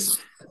 stories.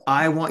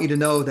 I want you to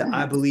know that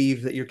I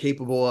believe that you're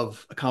capable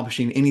of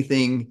accomplishing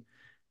anything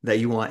that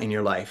you want in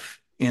your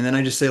life. And then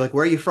I just say, like,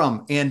 where are you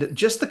from? And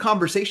just the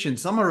conversation,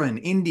 some are in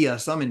India,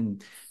 some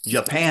in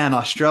Japan,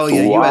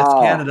 Australia, US, Wow.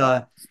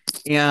 Canada.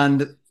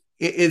 And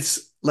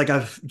it's like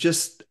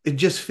it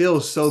just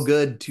feels so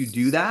good to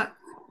do that.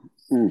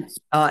 Mm.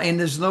 And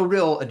there's no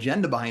real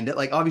agenda behind it.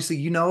 Like, obviously,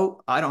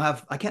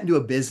 I can't do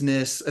a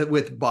business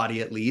with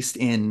Body, at least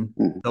in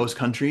Mm. those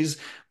countries,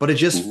 but it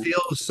just Mm.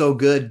 feels so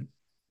good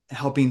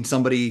helping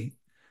somebody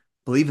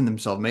believe in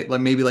themselves.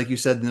 Maybe like you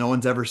said, no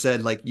one's ever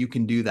said like you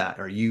can do that,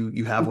 or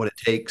you have what it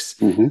takes.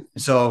 Mm.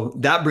 So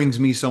that brings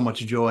me so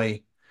much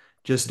joy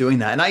just doing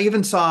that. And I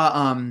even saw,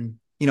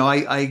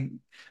 I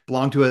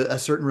belong to a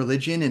certain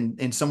religion,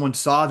 and someone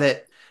saw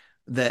that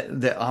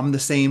I'm the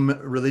same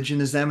religion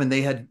as them, and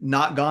they had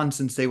not gone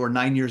since they were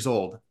 9 years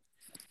old.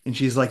 And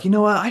she's like, you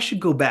know what? I should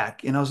go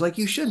back. And I was like,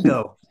 you should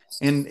go.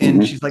 And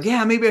Mm. she's like,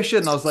 yeah, maybe I should.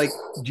 And I was like,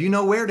 do you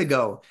know where to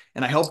go?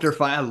 And I helped her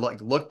find, I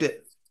like looked at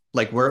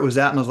like where it was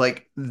at, and I was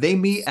like, they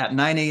meet at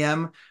 9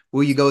 a.m.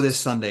 Will you go this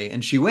Sunday?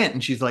 And she went,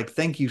 and she's like,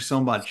 thank you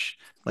so much.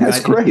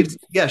 That's And great.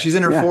 she's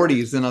in her Yeah.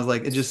 40s. And I was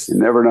like, it You just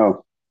never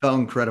know. felt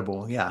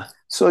incredible. Yeah.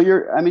 So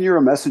you're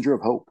a messenger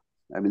of hope.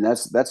 I mean,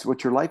 that's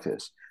what your life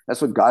is.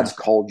 That's what Yeah. God's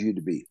called you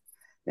to be.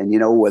 And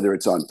whether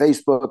it's on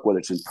Facebook, whether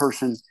it's in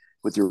person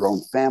with your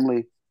own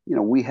family,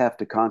 we have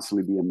to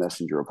constantly be a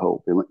messenger of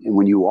hope. And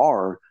when you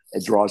are,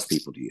 it draws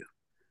people to you,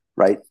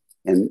 right?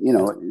 And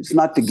it's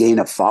not to gain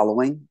a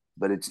following,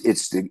 but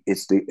it's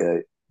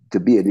to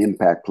be an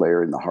impact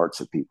player in the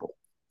hearts of people.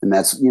 And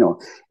that's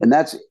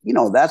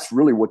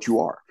really what you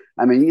are.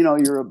 I mean,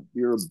 you're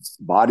a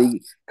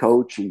body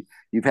coach, and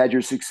you've had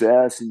your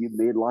success, and you've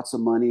made lots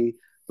of money,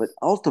 but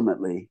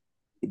ultimately,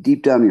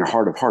 deep down in your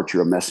heart of hearts,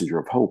 you're a messenger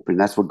of hope, and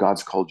that's what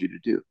God's called you to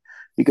do.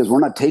 Because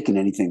we're not taking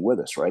anything with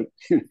us, right?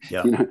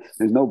 Yeah.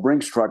 There's no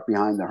Brinks truck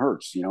behind the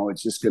hearse.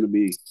 It's just going to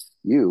be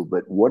you.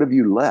 But what have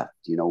you left?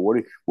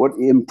 What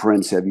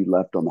imprints have you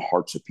left on the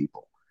hearts of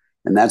people?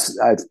 And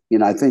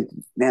I think,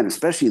 man,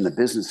 especially in the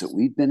business that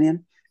we've been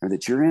in, or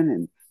that you're in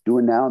and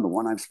doing now, and the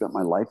one I've spent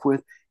my life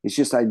with, it's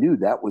just I knew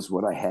that was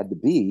what I had to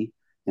be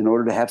in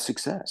order to have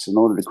success, in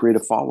order to create a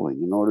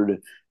following, in order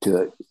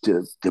to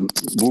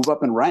move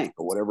up in rank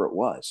or whatever it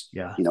was.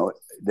 Yeah.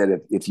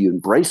 That if you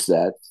embrace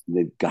that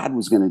God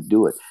was going to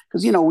do it.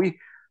 Because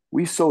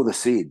we sow the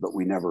seed, but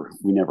we never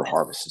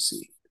harvest the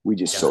seed. We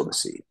just Yeah. sow the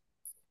seed.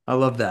 I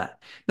love that.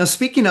 Now,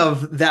 speaking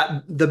of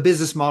that, the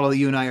business model that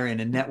you and I are in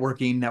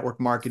networking,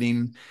 network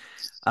marketing,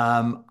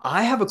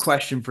 I have a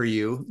question for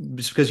you,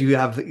 just because you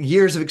have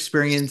years of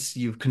experience.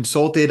 You've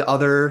consulted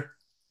other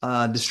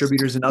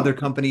distributors and other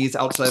companies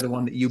outside the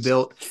one that you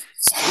built.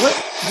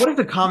 What is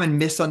the common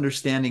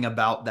misunderstanding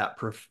about that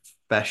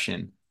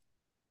profession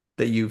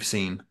that you've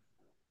seen?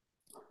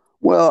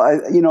 Well,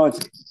 it's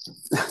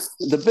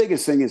the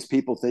biggest thing is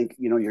people think,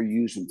 you're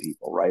using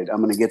people, right? I'm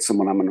going to get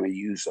someone, I'm going to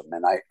use them.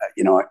 And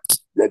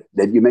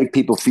that you make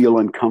people feel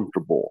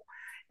uncomfortable.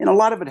 And a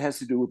lot of it has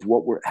to do with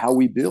how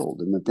we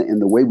build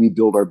and the way we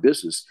build our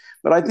business.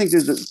 But I think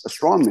there's a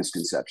strong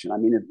misconception. I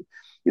mean,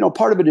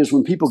 part of it is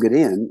when people get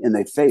in and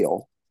they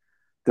fail,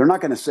 they're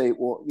not going to say,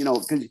 well,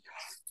 because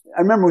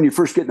I remember when you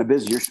first get in the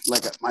business, you're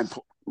like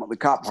the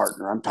cop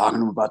partner. I'm talking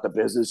to him about the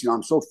business.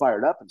 I'm so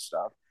fired up and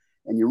stuff.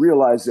 And you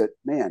realize that,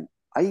 man,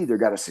 I either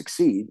got to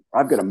succeed or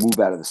I've got to move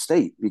out of the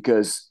state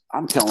because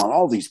I'm telling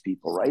all these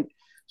people, right?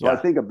 So I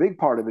Yeah. think a big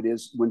part of it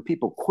is when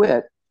people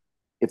quit,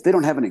 if they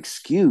don't have an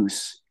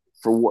excuse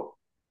for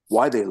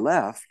why they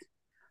left,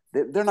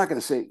 they're not going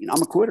to say,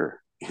 I'm a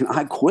quitter. and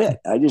I quit.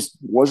 I just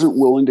wasn't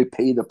willing to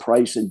pay the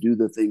price and do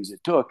the things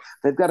it took.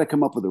 They've got to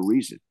come up with a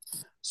reason.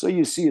 So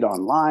you see it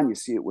online, you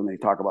see it when they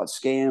talk about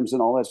scams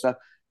and all that stuff.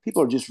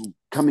 People are just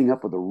coming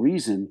up with a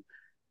reason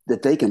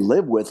that they can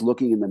live with,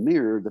 looking in the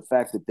mirror, the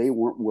fact that they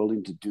weren't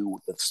willing to do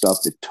the stuff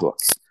it took.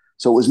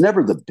 So it was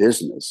never the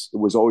business, it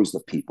was always the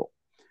people.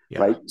 Yeah.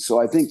 Right.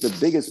 So I think the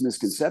biggest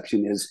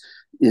misconception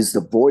is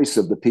the voice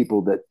of the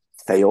people that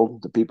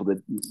failed, the people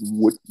that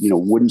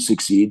wouldn't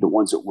succeed, the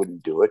ones that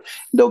wouldn't do it.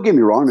 And don't get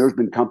me wrong, there's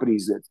been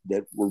companies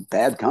that were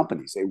bad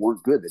companies. They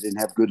weren't good. They didn't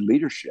have good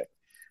leadership.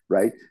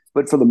 Right.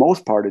 But for the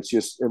most part, it's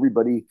just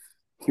everybody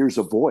hears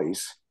a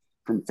voice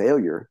from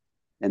failure,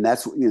 and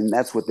that's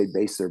what they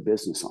base their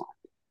business on.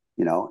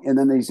 And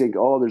then they think,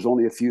 oh, there's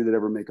only a few that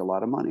ever make a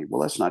lot of money.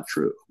 Well, that's not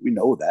true. We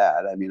know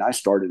that. I mean, I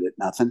started at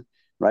nothing,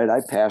 right?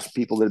 I passed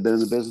people that had been in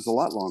the business a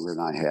lot longer than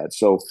I had.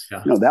 So,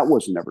 Yeah. that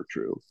was never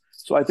true.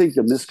 So I think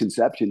the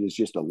misconception is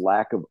just a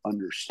lack of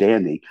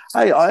understanding.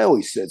 I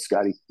always said,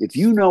 Scotty, if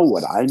you know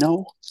what I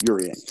know, you're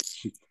in.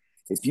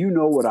 If you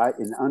know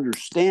and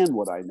understand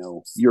what I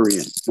know, you're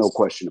in. No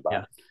question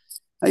about it.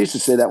 I used to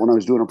say that when I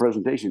was doing a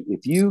presentation.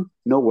 If you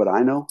know what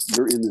I know,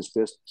 you're in this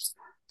business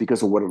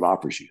because of what it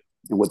offers you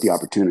and what the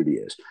opportunity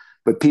is.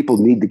 But people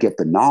need to get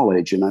the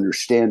knowledge and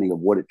understanding of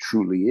what it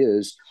truly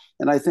is.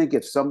 And I think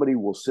if somebody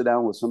will sit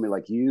down with somebody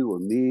like you or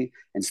me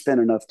and spend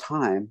enough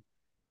time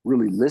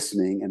really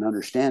listening and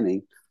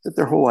understanding, that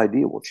their whole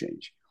idea will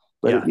change.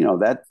 But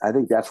that I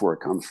think that's where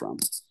it comes from.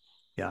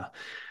 Yeah.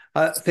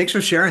 Thanks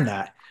for sharing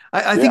that.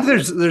 I think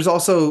there's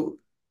also,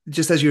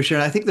 just as you were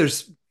sharing, I think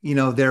there's,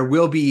 there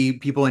will be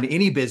people in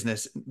any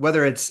business,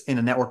 whether it's in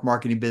a network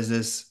marketing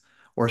business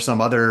or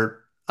some other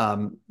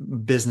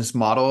business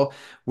model,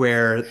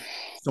 where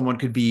someone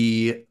could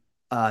be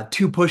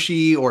too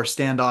pushy or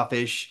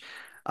standoffish.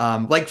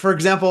 Like, for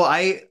example,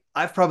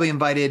 I've probably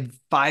invited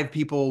 5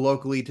 people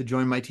locally to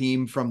join my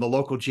team from the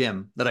local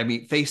gym that I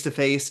meet face to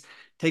face,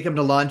 take them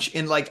to lunch.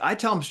 And like, I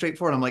tell them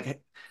straightforward, I'm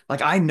like,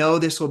 I know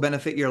this will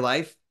benefit your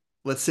life.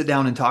 Let's sit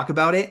down and talk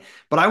about it.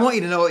 But I want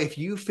you to know, if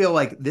you feel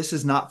like this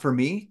is not for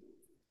me,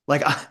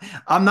 like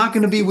I'm not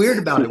going to be weird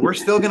about it. We're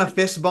still going to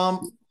fist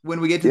bump when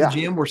we get to the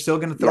gym. We're still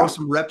going to throw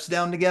some reps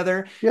down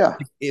together. Yeah.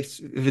 If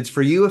it's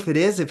for you, if it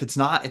is, if it's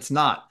not, it's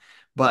not.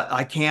 But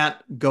I can't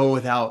go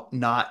without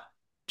not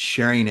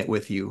sharing it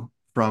with you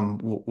from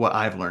what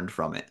I've learned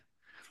from it,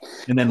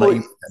 and then let you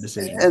make that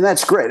decision. And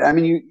that's great. I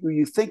mean,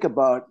 you think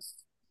about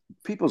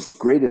people's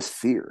greatest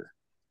fear.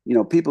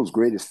 People's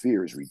greatest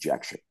fear is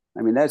rejection.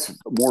 I mean, that's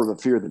more of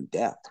a fear than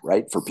death,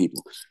 right? For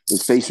people,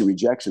 is facing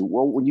rejection.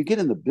 Well, when you get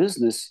in the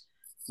business,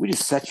 we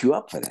just set you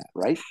up for that,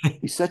 right?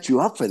 We set you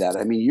up for that.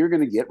 I mean, you're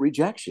going to get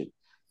rejection,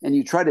 and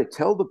you try to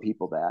tell the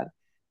people that,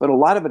 but a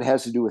lot of it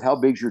has to do with how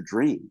big's your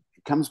dream.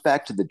 It comes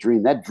back to the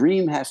dream. That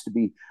dream has to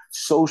be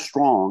so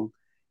strong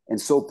and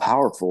so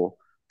powerful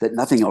that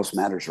nothing else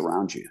matters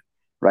around you,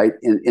 right?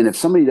 And if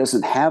somebody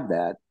doesn't have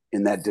that,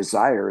 and that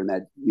desire, and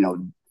that,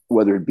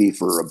 whether it be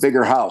for a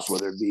bigger house,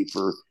 whether it be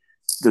for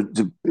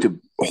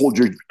to hold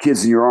your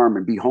kids in your arm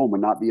and be home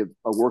and not be a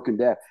working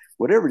dad,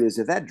 whatever it is,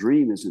 if that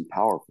dream isn't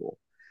powerful.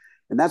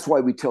 And that's why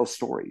we tell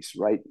stories,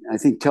 right? I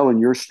think telling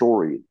your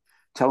story,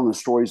 telling the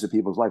stories of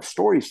people's lives,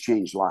 stories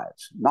change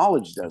lives.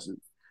 Knowledge doesn't.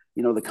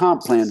 The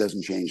comp plan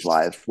doesn't change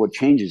lives. What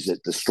changes it?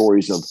 The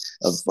stories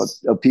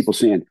of people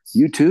saying,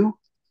 "You too?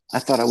 I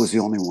thought I was the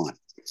only one."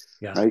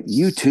 Yeah. Right?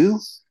 "You too?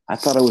 I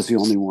thought I was the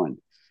only one."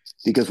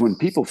 Because when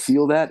people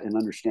feel that and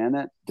understand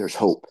that, there's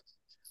hope.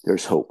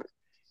 There's hope.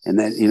 And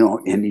then,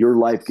 and your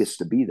life gets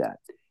to be that.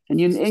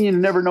 And you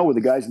never know with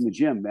the guys in the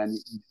gym, man,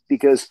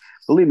 because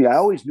believe me, I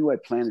always knew I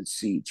planted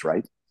seeds,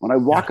 right? When I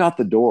walk out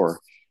the door,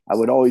 I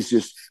would always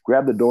just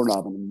grab the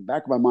doorknob, and in the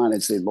back of my mind,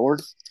 I'd say,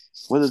 Lord,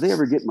 whether they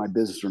ever get in my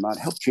business or not,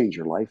 help change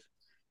your life.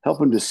 Help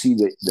them to see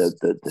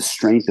the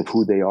strength of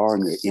who they are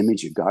and the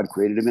image that God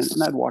created them in.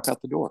 And I'd walk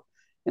out the door.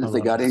 And if they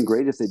got in,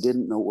 great. If they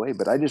didn't, no way.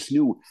 But I just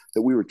knew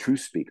that we were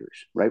truth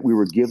speakers, right? We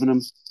were giving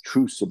them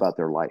truths about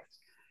their life.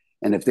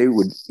 And if they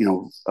would,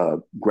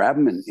 grab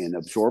them and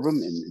absorb them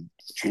and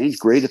change,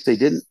 great. If they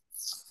didn't,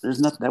 that's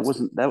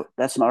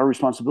not our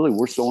responsibility.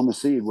 We're sowing the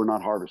seed. We're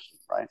not harvesting,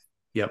 right?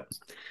 Yep.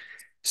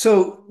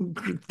 So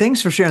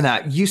thanks for sharing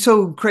that.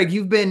 So Craig,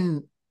 you've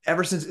been,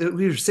 ever since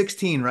we were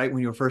 16, right?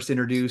 When you were first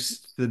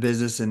introduced to the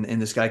business,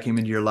 and this guy came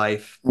into your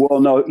life. Well,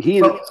 no,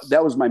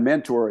 that was my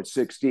mentor at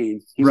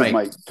 16. He was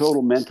my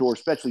total mentor,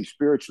 especially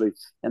spiritually.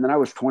 And then I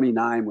was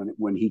 29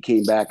 when he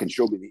came back and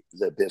showed me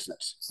the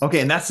business.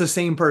 Okay. And that's the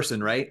same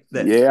person, right?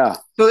 Yeah.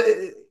 So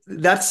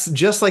that's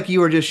just like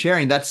you were just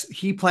sharing.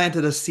 He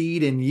planted a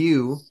seed in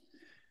you,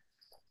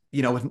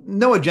 with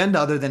no agenda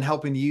other than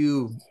helping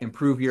you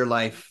improve your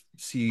life,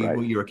 see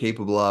what you were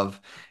capable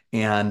of.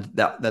 And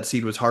that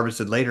seed was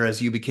harvested later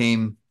as you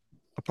became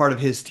a part of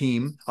his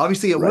team.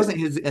 Obviously, it wasn't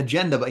his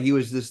agenda, but he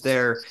was just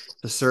there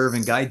to serve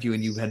and guide you,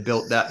 and you had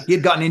built that. He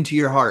had gotten into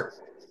your heart.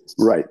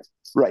 Right.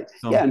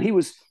 So. Yeah, and he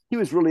was he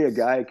was really a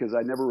guy because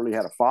I never really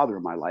had a father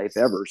in my life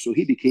ever. So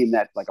he became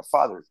that like a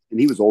father, and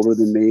he was older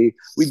than me.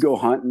 We'd go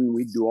hunting,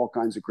 we'd do all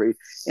kinds of crazy.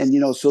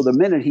 And so the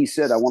minute he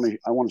said, I want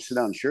to sit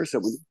down and share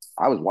something,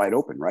 I was wide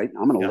open, right?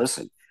 I'm going to Yeah.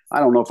 listen. I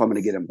don't know if I'm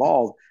going to get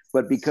involved,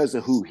 but because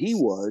of who he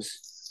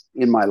was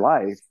in my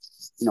life,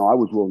 I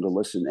was willing to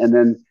listen. And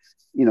then,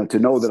 to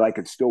know that I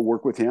could still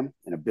work with him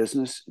in a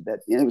business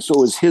so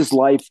it was his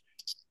life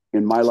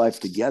in my life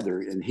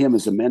together, and him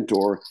as a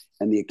mentor,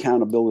 and the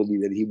accountability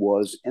that he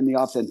was, and the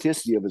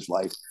authenticity of his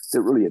life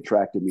that really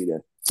attracted me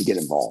to get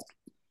involved.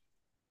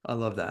 I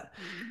love that.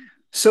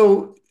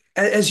 So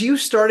as you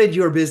started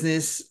your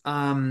business,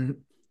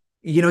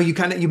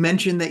 you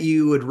mentioned that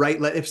you would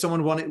write, if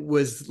someone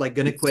was like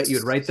going to quit, you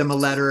would write them a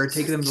letter,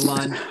 take them to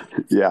lunch.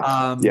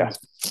 Yeah, yeah.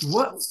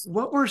 Um,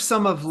 what were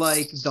some of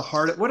like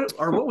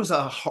what was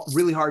a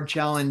really hard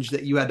challenge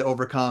that you had to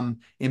overcome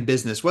in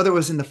business, whether it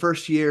was in the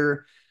first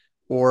year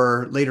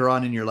or later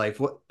on in your life?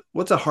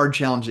 What's a hard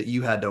challenge that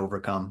you had to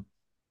overcome?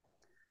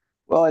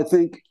 Well, I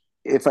think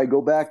if I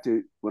go back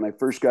to when I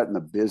first got in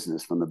the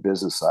business, from the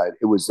business side,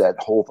 it was that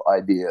whole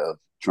idea of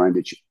trying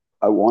to.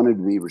 I wanted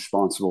to be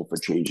responsible for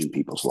changing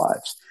people's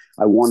lives.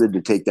 I wanted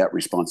to take that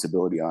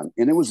responsibility on,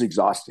 and it was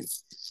exhausting.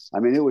 I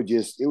mean, it would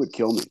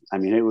kill me. I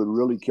mean, it would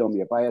really kill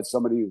me if I had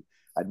somebody who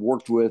I'd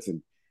worked with,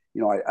 and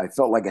I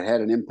felt like it had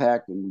an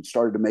impact, and we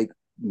started to make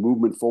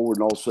movement forward,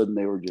 and all of a sudden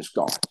they were just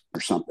gone or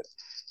something.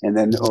 And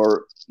then,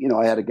 or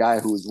I had a guy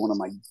who was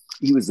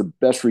he was the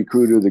best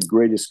recruiter, the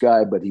greatest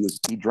guy, but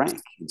he drank,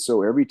 and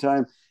so every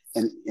time,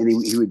 and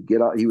he would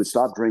get out, he would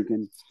stop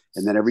drinking,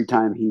 and then every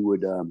time he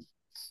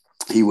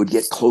would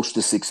get close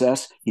to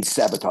success, he'd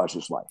sabotage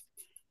his life,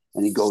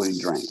 and he'd go and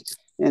drink.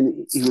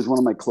 And he was one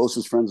of my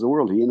closest friends in the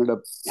world. He ended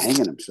up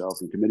hanging himself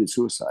and committed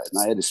suicide.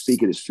 And I had to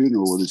speak at his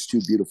funeral with his two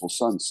beautiful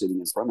sons sitting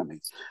in front of me.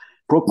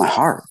 Broke my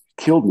heart,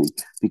 killed me,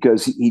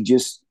 because he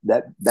just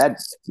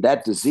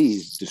that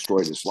disease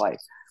destroyed his life.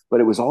 But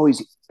it was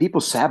always,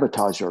 people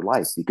sabotage their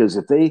life, because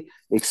if they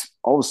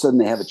all of a sudden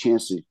they have a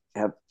chance to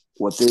have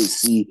what they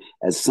see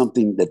as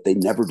something that they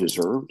never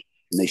deserved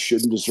and they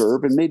shouldn't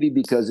deserve, and maybe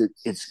because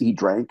he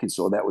drank, and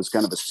so that was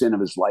kind of a sin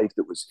of his life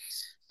that was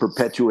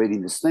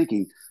perpetuating this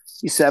thinking,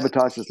 he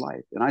sabotaged his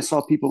life. And I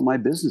saw people in my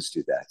business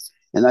do that.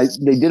 And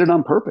they did it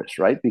on purpose,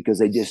 right? Because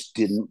they just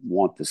didn't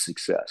want the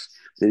success.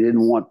 They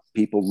didn't want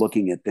people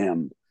looking at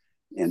them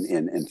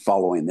and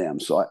following them.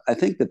 So I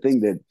think the thing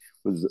that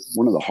was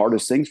one of the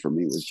hardest things for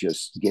me was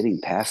just getting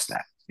past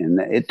that. And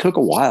it took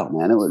a while,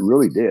 man. It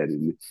really did.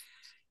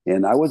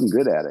 And I wasn't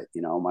good at it.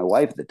 My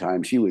wife at the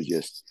time,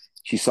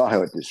 she saw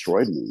how it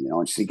destroyed me,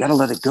 and she said, "You got to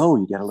let it go.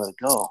 You got to let it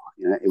go."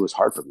 It was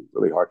hard for me,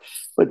 really hard.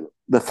 But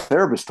the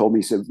therapist told me,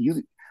 he said,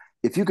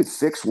 if you could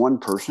fix one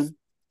person,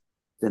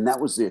 then that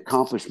was the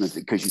accomplishment,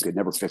 because you could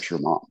never fix your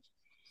mom.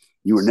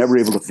 You were never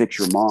able to fix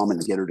your mom and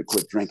get her to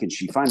quit drinking.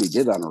 She finally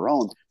did on her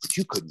own, but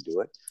you couldn't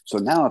do it. So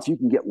now if you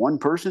can get one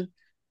person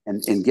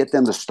and get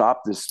them to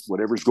stop this,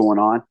 whatever's going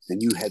on, then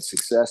you had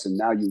success, and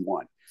now you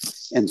won.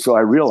 And so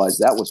I realized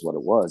that was what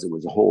it was. It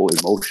was a whole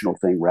emotional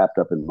thing wrapped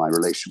up in my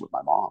relationship with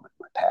my mom and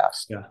my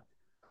past. Yeah.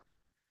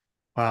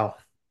 Wow.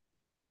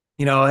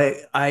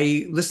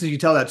 I listened to you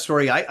tell that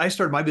story. I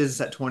started my business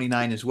at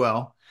 29 as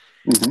well.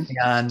 Mm-hmm.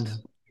 And,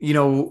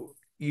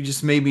 you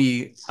just made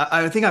me,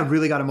 I think I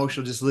really got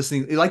emotional just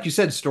listening. Like you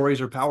said,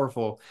 stories are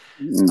powerful.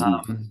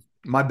 Mm-hmm.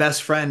 My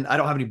best friend, I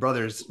don't have any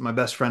brothers. My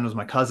best friend was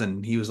my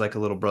cousin. He was like a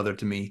little brother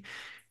to me.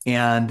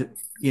 And,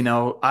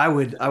 I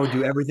would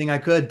do everything I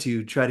could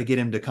to try to get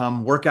him to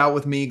come work out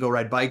with me, go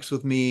ride bikes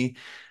with me.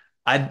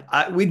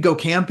 We'd go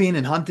camping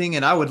and hunting,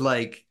 and I would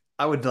like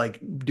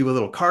do a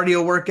little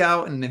cardio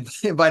workout and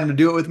invite him to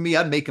do it with me.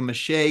 I'd make him a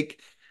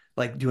shake,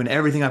 like doing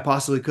everything I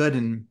possibly could.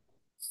 And,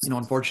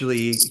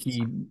 unfortunately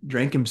he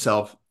drank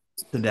himself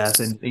to death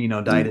and,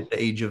 died at the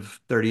age of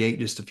 38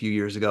 just a few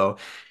years ago.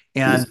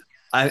 And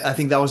I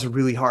think that was a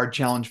really hard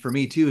challenge for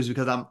me too, is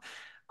because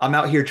I'm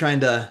out here trying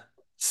to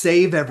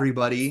save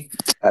everybody.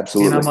 And I'm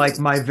Absolutely. like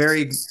my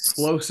very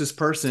closest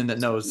person that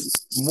knows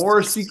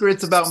more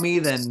secrets about me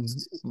than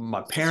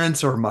my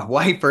parents or my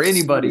wife or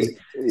anybody.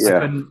 I Yeah.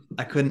 couldn't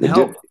I couldn't It did.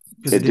 help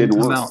because it It didn't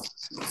didn't come work. out.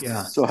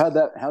 Yeah. So how'd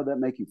that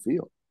make you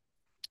feel?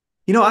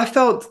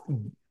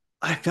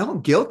 I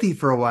felt guilty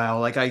for a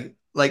while.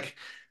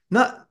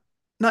 Not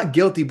not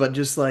guilty, but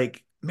just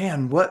like,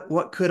 man,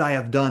 what could I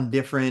have done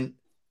different?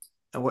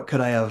 What could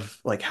I have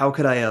like how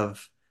could I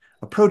have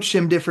approached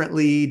him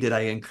differently? Did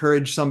I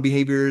encourage some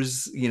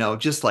behaviors?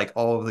 Just like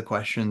all of the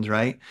questions,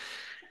 right?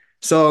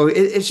 So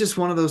it's just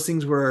one of those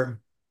things where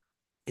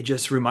it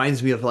just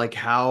reminds me of like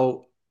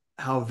how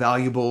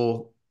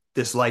valuable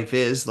this life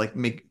is, like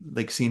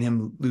seeing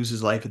him lose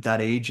his life at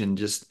that age, and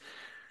just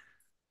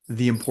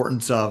the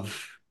importance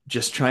of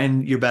just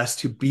trying your best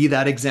to be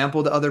that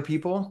example to other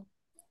people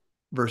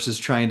versus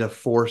trying to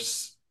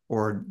force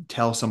or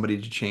tell somebody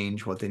to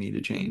change what they need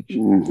to change.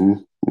 Mm-hmm.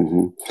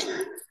 Mm-hmm.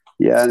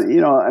 Yeah,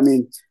 and I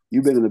mean,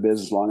 you've been in the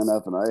business long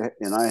enough,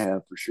 and I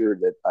have for sure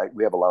that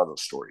we have a lot of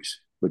those stories,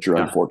 which are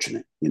Yeah.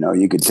 unfortunate.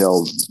 You could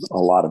tell a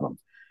lot of them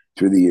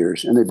through the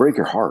years, and they break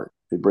your heart.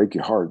 They break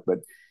your heart. But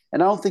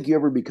And I don't think you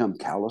ever become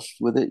callous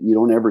with it. You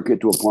don't ever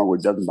get to a point where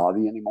it doesn't bother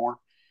you anymore,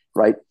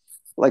 right?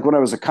 Like when I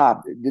was a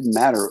cop, it didn't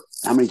matter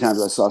how many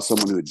times I saw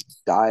someone who had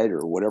died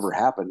or whatever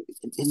happened.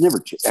 It never,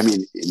 I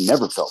mean, it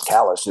never felt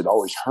callous. It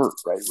always hurt,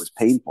 right? It was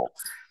painful.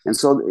 And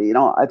so,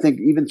 I think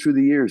even through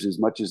the years, as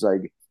much as I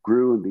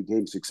grew and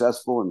became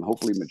successful and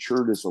hopefully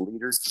matured as a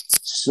leader, it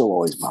still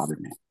always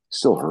bothered me.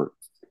 Still hurt.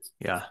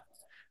 Yeah.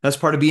 That's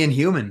part of being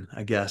human,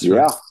 I guess.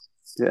 Right?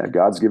 Yeah. Yeah.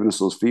 God's given us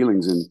those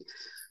feelings. And,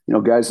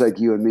 guys like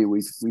you and me,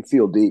 we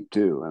feel deep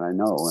too. And I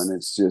know, and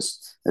it's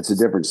a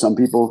difference. Some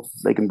people,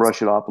 they can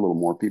brush it off a little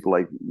more. People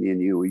like me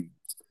and you,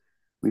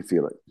 we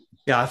feel it.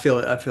 Yeah, I feel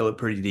it. I feel it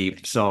pretty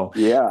deep. So,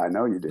 Yeah, I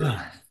know you do.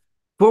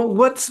 well,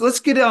 let's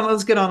get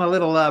on a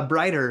little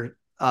brighter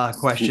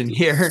question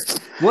here.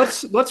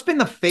 What's been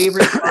the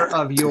favorite part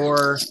of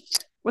your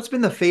what's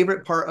been the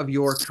favorite part of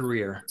your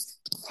career?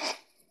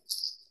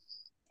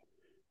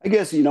 I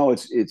guess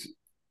it's.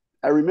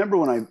 I remember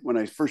when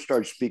I first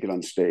started speaking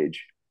on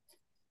stage,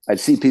 I'd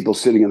see people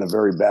sitting in the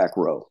very back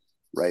row,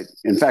 right?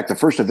 In fact, the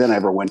first event I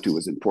ever went to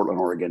was in Portland,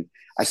 Oregon.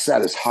 I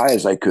sat as high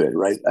as I could,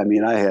 right? I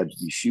mean, I had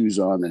these shoes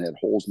on that had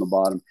holes in the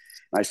bottom.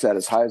 And I sat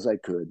as high as I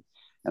could.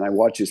 And I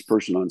watched this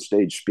person on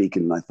stage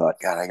speaking, and I thought,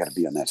 God, I got to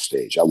be on that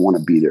stage. I want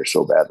to be there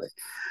so badly.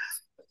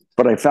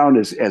 But I found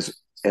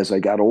as I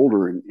got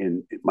older,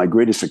 and my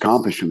greatest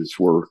accomplishments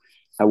were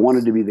I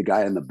wanted to be the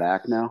guy in the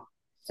back now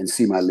and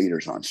see my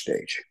leaders on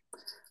stage.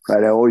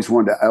 Right. I always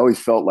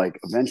felt like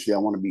eventually I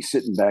want to be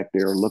sitting back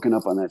there looking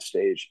up on that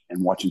stage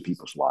and watching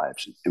people's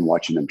lives and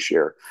watching them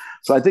share.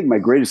 So I think my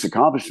greatest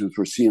accomplishments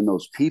were seeing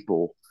those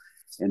people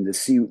and to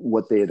see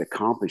what they had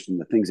accomplished and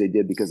the things they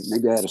did, because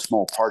maybe I had a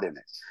small part in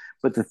it.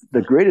 But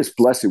the greatest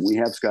blessing we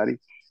have, Scotty,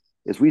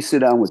 is we sit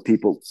down with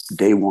people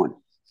day one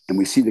and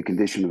we see the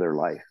condition of their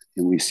life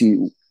and we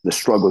see the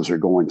struggles they're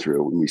going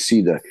through and we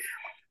see the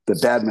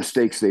bad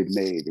mistakes they've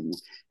made. And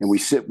we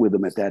sit with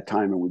them at that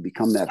time and we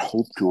become that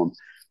hope to them.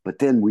 But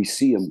then we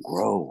see them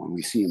grow and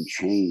we see them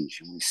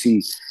change and we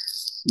see,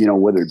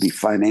 whether it be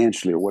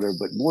financially or whatever,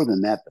 but more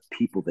than that, the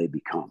people they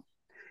become.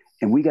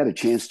 And we got a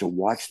chance to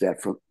watch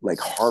that, from like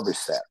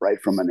harvest that,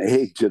 right? From an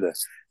egg to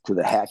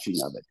the hatching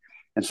of it.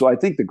 And so I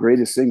think the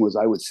greatest thing was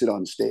I would sit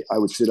on stage, I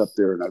would sit up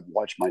there and I'd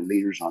watch my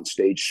leaders on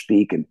stage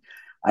speak. And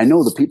I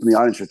know the people in the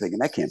audience are thinking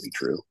that can't be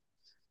true.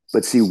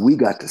 But see, we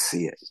got to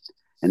see it.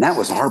 And that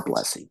was our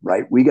blessing,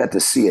 right? We got to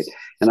see it.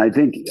 And I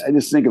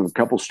just think of a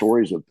couple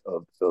stories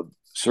of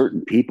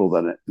certain people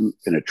that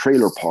in a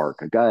trailer park,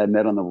 a guy I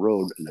met on the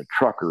road, and a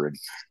trucker, and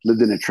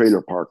lived in a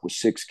trailer park with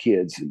 6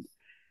 kids. And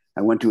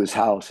I went to his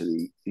house,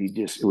 and he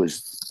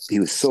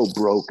was so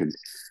broke, and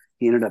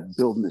he ended up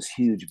building this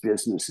huge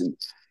business. And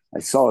I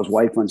saw his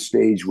wife on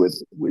stage with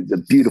a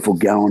beautiful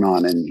gown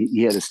on, and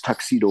he had his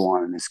tuxedo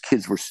on, and his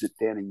kids were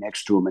standing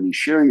next to him, and he's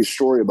sharing a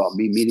story about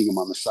me meeting him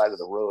on the side of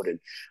the road. And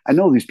I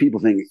know these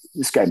people think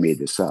this guy made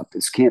this up.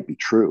 This can't be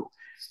true,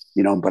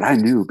 but I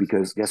knew,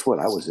 because guess what?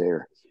 I was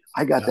there.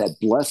 I got that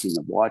blessing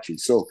of watching.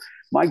 So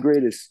my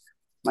greatest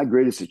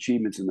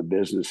achievements in the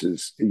business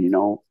is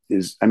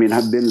I've been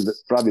to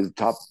probably the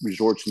top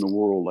resorts in the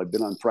world. I've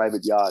been on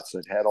private yachts.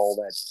 I've had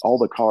all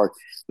the cars.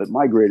 But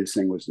my greatest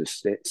thing was to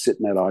sit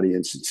in that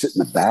audience and sit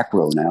in the back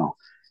row now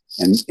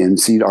and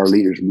see our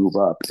leaders move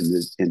up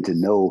and to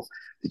know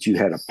that you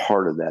had a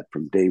part of that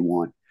from day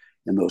one.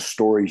 And those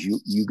stories,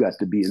 you got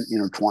to be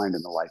intertwined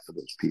in the life of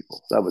those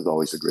people. That was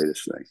always the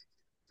greatest thing.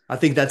 I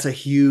think that's a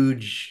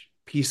huge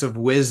piece of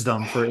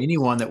wisdom for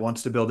anyone that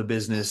wants to build a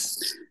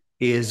business,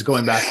 is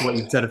going back to what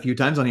you've said a few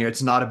times on here.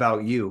 It's not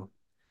about you.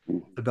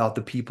 It's about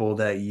the people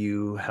that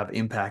you have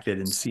impacted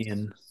and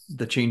seeing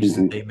the changes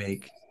that they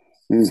make.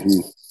 Mm-hmm.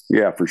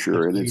 Yeah, for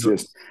sure. And it's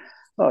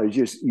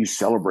just you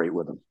celebrate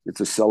with them. It's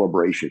a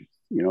celebration,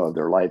 of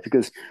their life,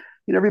 because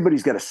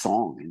everybody's got a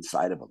song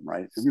inside of them,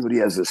 right? Everybody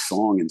has a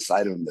song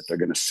inside of them that they're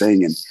going to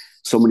sing, and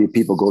so many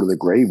people go to the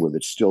grave with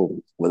it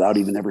still without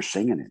even ever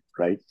singing it,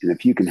 right? And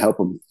if you can help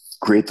them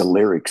create the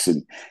lyrics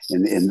and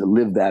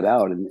live that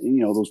out, and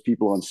those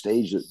people on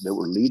stage that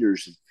were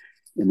leaders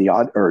in the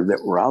or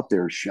that were out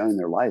there sharing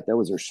their life, that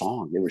was their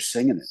song. They were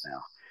singing it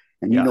now.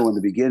 And in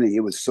the beginning,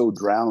 it was so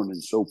drowned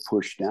and so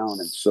pushed down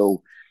and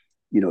so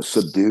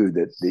subdued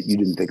that you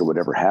didn't think it would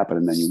ever happen.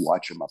 And then you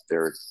watch them up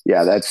there.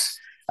 Yeah,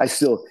 I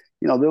still,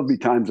 there'll be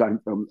times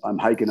I'm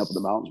hiking up in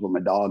the mountains with my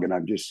dog, and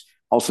I'm just,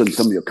 all of a sudden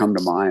somebody will come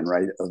to mind,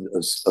 right,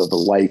 of the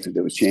life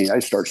that was changed. I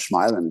start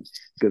smiling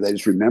because I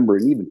just remember,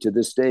 and even to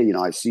this day,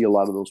 I see a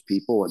lot of those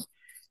people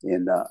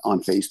and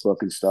on Facebook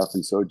and stuff.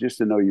 And so just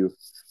to know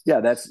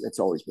that's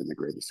always been the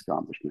greatest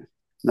accomplishment.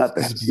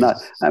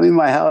 I mean,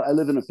 my house, I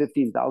live in a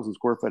 15,000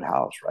 square foot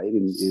house, right,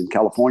 in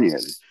California,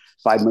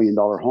 $5 million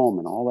home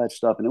and all that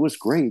stuff. And it was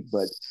great,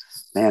 but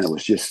man, it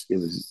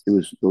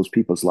was those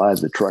people's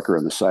lives, the trucker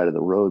on the side of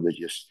the road that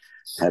just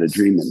had a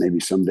dream that maybe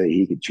someday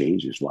he could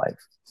change his life.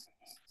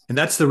 And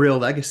that's the real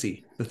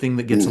legacy, the thing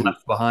that gets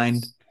left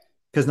behind.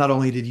 Because not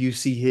only did you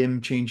see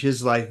him change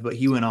his life, but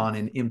he went on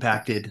and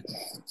impacted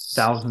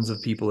thousands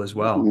of people as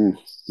well,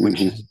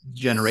 which is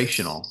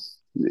generational.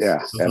 Yeah,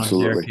 absolutely. Onto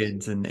their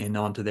kids and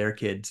onto their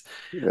kids.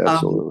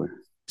 Absolutely.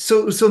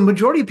 So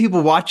majority of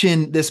people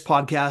watching this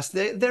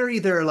podcast, they're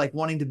either like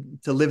wanting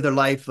to live their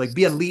life, like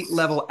be elite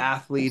level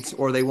athletes,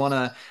 or they want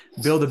to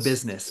build a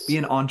business, be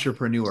an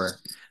entrepreneur.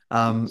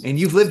 And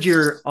you've lived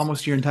your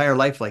almost your entire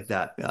life like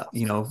that.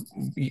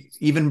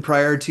 Even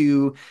prior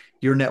to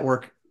your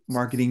network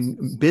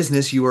marketing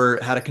business, you were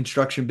had a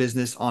construction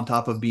business on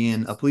top of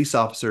being a police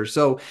officer.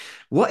 So,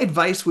 what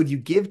advice would you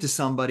give to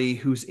somebody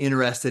who's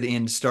interested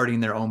in starting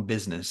their own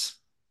business?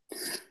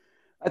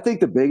 I think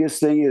the biggest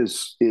thing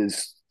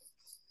is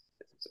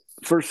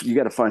first you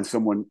got to find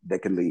someone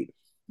that can lead,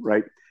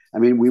 right? I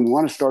mean, we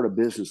want to start a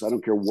business. I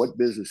don't care what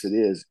business it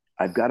is.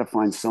 I've got to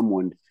find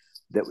someone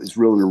that was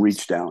willing to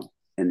reach down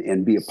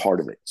and be a part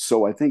of it.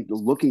 So I think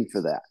looking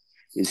for that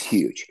is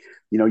huge.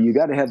 You know, you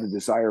got to have the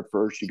desire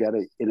first. You got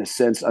to, in a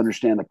sense,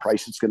 understand the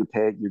price it's going to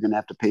pay. You're going to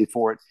have to pay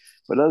for it.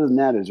 But other than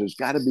that, is there's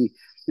got to be,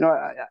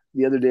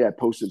 the other day I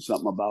posted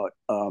something about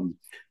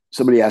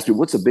somebody asked me,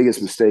 what's the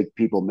biggest mistake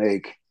people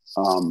make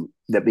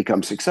that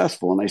become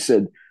successful? And I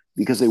said,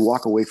 because they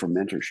walk away from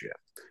mentorship,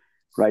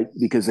 right?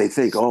 Because they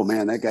think, oh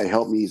man, that guy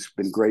helped me. He's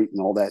been great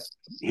and all that.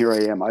 Here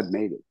I am. I've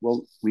made it.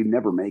 Well, we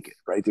never make it,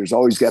 right? There's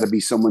always got to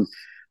be someone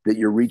that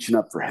you're reaching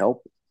up for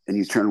help and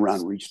you turn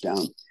around and reach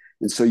down.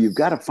 And so you've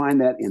got to find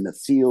that in the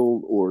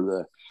field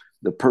or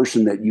the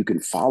person that you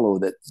can follow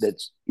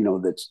that's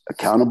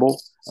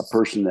accountable, a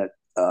person that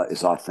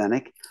is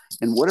authentic,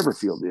 and whatever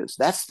field it is,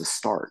 that's the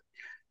start.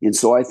 And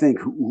so I think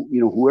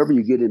whoever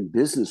you get in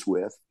business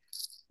with,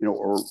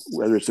 or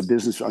whether it's a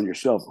business on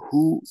yourself,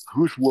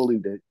 who's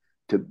willing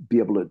to be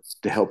able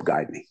to help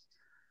guide me.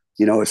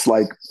 It's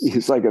like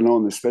I know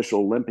in the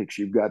Special Olympics,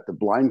 you've got the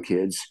blind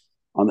kids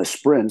on the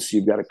sprints,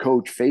 you've got a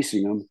coach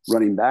facing them,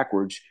 running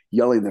backwards,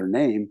 yelling their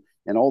name,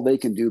 and all they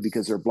can do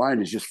because they're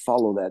blind is just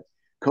follow that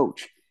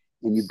coach.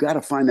 And you've got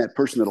to find that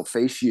person that'll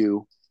face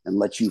you and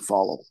let you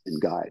follow and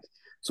guide.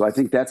 So I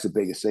think that's the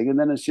biggest thing. And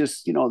then it's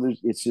just,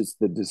 it's just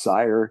the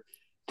desire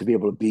to be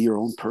able to be your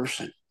own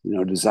person,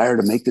 desire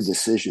to make the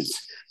decisions.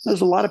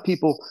 There's a lot of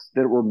people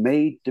that were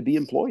made to be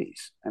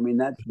employees. I mean,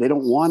 that they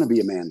don't want to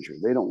be a manager.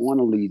 They don't want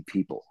to lead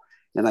people.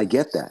 And I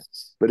get that.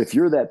 But if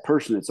you're that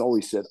person that's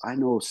always said, I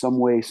know some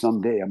way,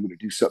 someday I'm going to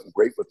do something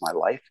great with my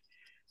life,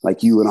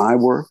 like you and I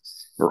were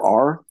or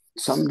are,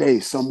 someday,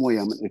 some way,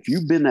 if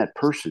you've been that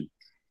person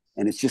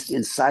and it's just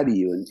inside of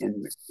you,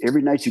 and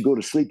every night you go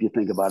to sleep, you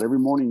think about it, every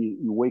morning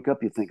you wake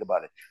up, you think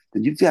about it,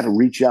 then you've got to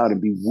reach out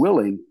and be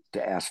willing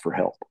to ask for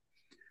help.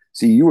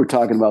 See, you were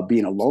talking about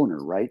being a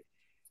loner, right?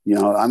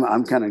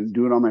 I'm kind of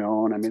doing it on my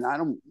own. I mean, I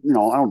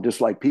don't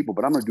dislike people,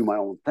 but I'm going to do my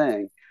own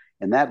thing.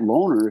 And that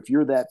loner, if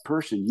you're that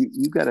person,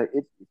 you got to,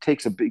 it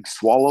takes a big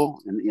swallow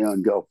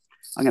and go,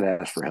 I'm going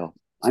to ask for help.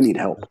 I need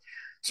help.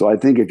 So I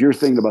think if you're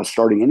thinking about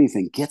starting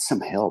anything, get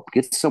some help,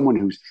 get someone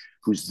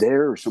who's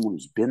there or someone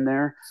who's been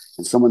there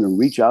and someone to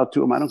reach out to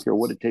them. I don't care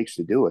what it takes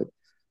to do it.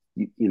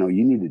 You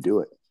need to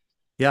do it.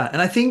 Yeah,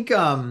 and I think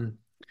a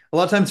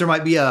lot of times there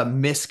might be a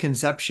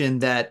misconception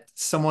that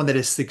someone that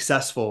is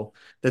successful,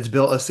 that's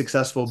built a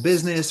successful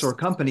business or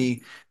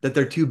company, that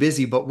they're too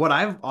busy. But what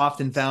I've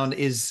often found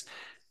is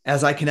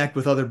as I connect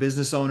with other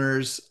business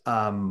owners,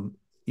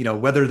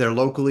 whether they're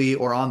locally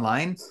or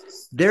online,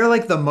 they're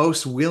like the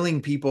most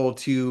willing people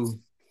to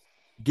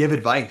give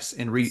advice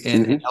and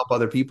Mm-hmm. help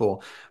other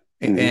people.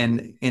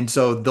 Mm-hmm. And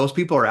so those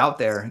people are out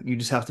there. You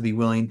just have to be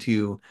willing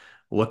to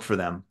look for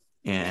them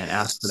and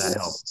ask for that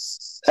help.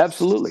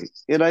 Absolutely.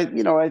 And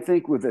I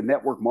think with the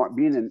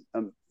being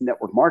in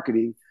network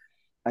marketing,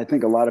 I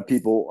think a lot of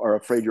people are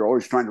afraid you're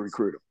always trying to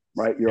recruit them,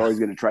 right? You're Yeah. always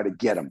going to try to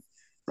get them,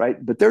 right?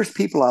 But there's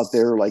people out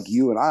there like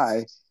you and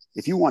I.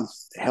 If you want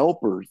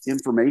help or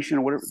information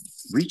or whatever,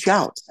 reach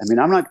out. I mean,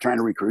 I'm not trying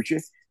to recruit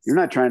you. You're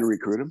not trying to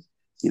recruit them.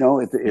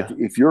 Yeah.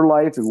 If your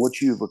life and what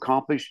you've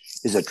accomplished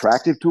is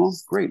attractive to them,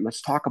 great.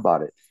 Let's talk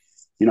about it.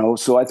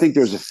 So I think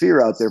there's a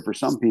fear out there for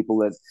some people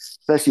that,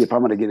 especially if I'm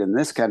going to get in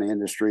this kind of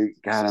industry,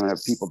 God, I'm going to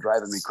have people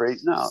driving me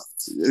crazy. No,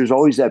 there's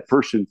always that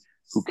person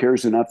who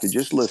cares enough to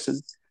just listen.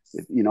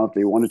 If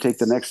they want to take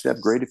the next step,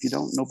 great. If you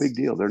don't, no big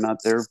deal. They're not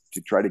there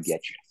to try to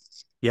get you.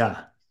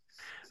 Yeah.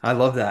 I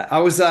love that. I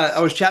was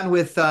chatting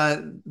with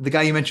the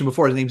guy you mentioned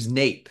before. His name's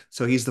Nate.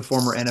 So he's the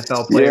former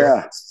NFL player.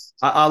 Yeah.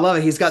 I love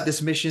it. He's got this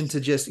mission to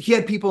he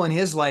had people in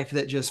his life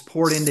that just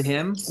poured into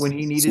him when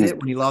he needed it,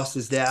 when he lost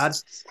his dad.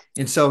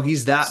 And so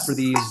he's that for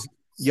these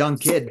young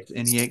kids.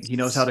 And he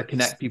knows how to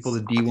connect people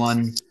to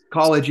D1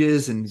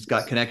 colleges, and he's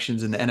got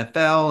connections in the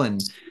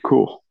NFL.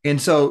 Cool. And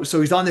so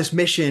he's on this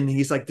mission.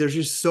 He's like, there's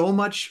just so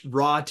much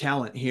raw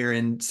talent here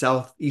in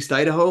Southeast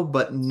Idaho,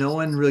 but no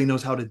one really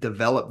knows how to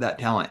develop that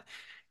talent.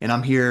 And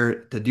I'm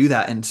here to do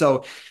that. And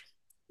so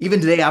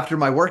even today after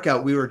my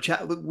workout,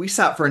 we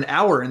sat for an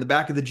hour in the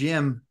back of the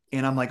gym,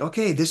 and I'm like,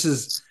 okay,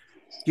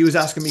 he was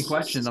asking me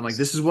questions. I'm like,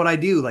 this is what I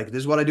do. Like, this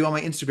is what I do on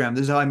my Instagram.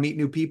 This is how I meet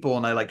new people.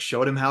 And I like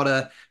showed him how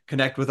to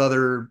connect with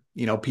other,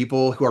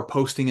 people who are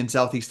posting in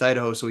Southeast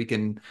Idaho so we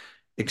can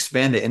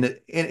expand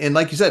it. And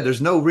like you said,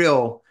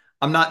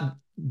 I'm not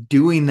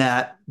doing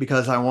that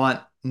because I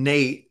want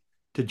Nate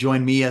to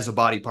join me as a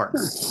body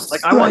partner.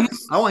 Like Right.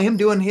 I want him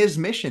doing his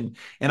mission,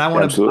 and I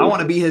want Absolutely.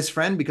 to be his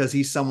friend because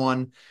he's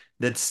someone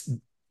that's,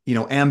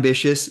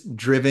 ambitious,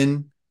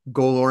 driven,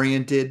 goal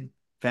oriented,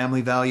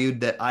 family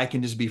valued, that I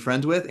can just be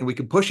friends with, and we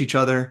can push each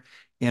other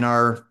in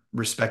our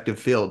respective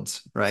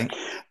fields, right?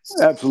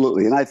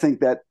 Absolutely. And I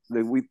think that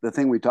the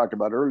thing we talked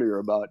about earlier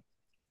about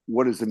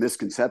what is the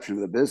misconception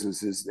of the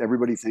business is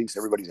everybody thinks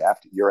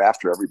you're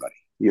after everybody.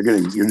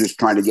 You're just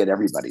trying to get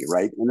everybody,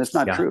 right? And that's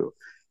not Yeah. true.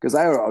 Because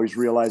I always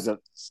realize that,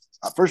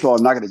 first of all,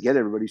 I'm not going to get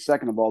everybody.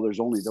 Second of all, there's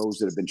only those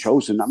that have been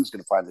chosen. I'm just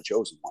going to find the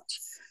chosen ones,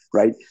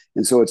 right?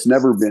 And so it's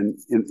never been,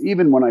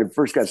 even when I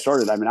first got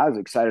started, I mean, I was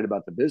excited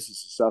about the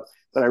business and stuff,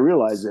 but I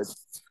realized that,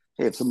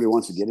 hey, if somebody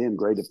wants to get in,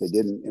 great. If they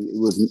didn't, and it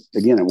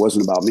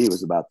wasn't about me, it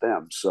was about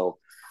them. So,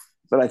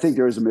 but I think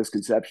there is a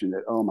misconception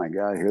that, oh my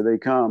God, here they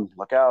come.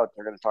 Look out.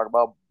 They're going to talk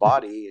about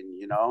body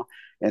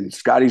and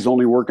Scotty's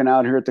only working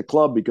out here at the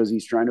club because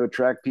he's trying to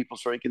attract people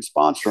so he can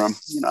sponsor them.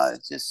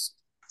 It's just,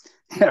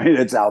 I mean,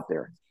 it's out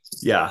there.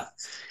 Yeah.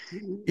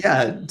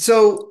 Yeah.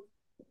 So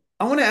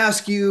I want to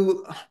ask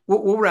you,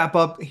 we'll wrap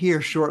up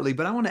here shortly,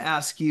 but I want to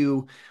ask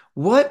you,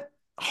 what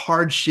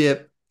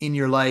hardship in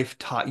your life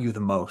taught you the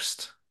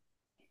most?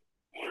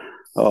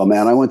 Oh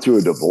man, I went through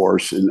a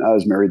divorce and I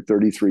was married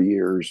 33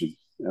 years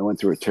and I went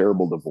through a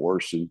terrible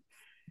divorce. And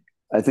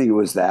I think it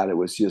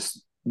was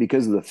just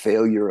because of the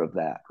failure of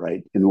that,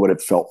 right? And what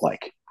it felt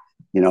like,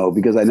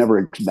 because I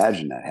never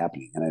imagined that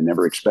happening and I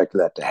never expected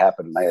that to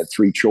happen. And I had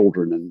three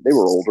children and they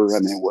were older. I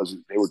mean,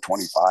 they were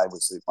 25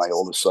 was my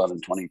oldest son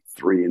and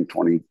 23 and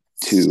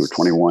 22 or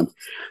 21.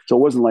 So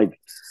it wasn't like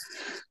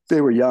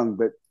they were young,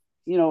 but,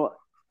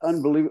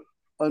 unbelievable.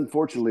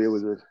 Unfortunately, it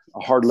was a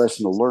hard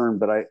lesson to learn,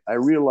 but I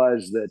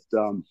realized that,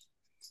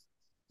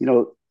 you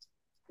know,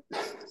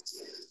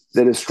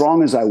 that as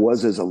strong as I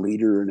was as a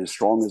leader and as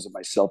strong as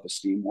my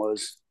self-esteem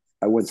was,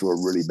 I went through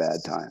a really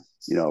bad time,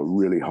 a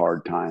really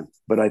hard time.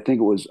 But I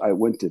think I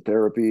went to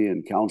therapy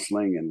and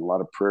counseling and a lot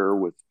of prayer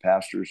with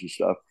pastors and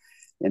stuff,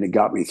 and it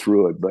got me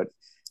through it. But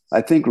I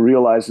think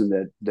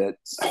realizing that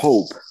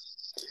hope,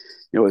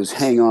 is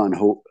hang on,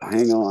 hope,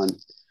 hang on,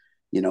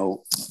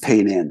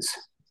 pain ends.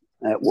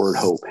 That word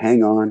hope,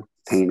 hang on,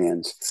 pain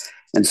ends.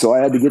 And so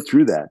I had to get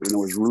through that. And it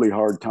was a really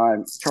hard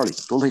time. Charlie,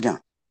 go lay down.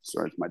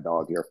 Sorry, it's my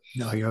dog here.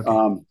 No, you're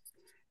okay.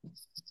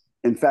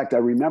 In fact, I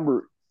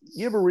remember,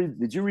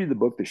 did you read the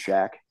book, The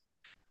Shack?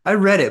 I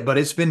read it, but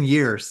it's been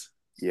years.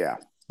 Yeah.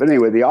 But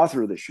anyway, the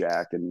author of The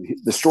Shack, and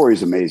the story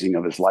is amazing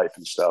of his life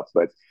and stuff.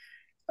 But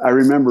I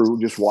remember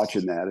just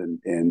watching that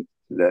and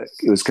that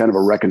it was kind of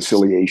a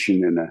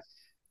reconciliation and a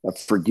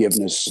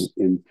forgiveness.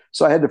 And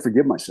so I had to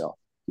forgive myself,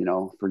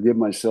 forgive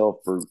myself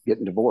for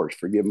getting divorced,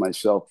 forgive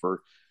myself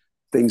for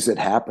things that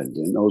happened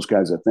and those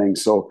kinds of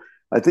things. So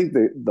I think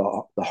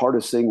the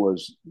hardest thing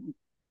was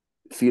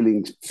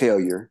feeling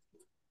failure,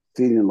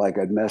 feeling like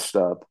I'd messed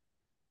up,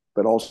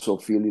 but also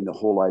feeling the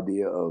whole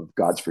idea of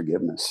God's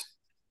forgiveness,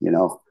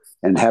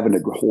 and having to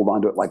hold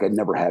on to it like I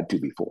never had to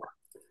before.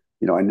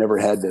 I never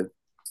had to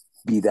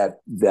be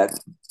that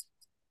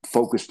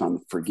focused on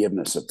the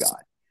forgiveness of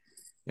God,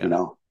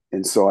 Yeah.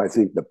 And so I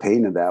think the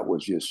pain of that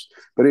was just,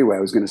 but anyway, I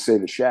was going to say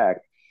The Shack.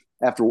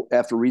 After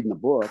reading the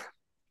book,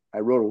 I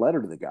wrote a letter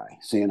to the guy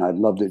saying, I'd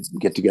love to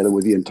get together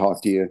with you and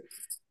talk to you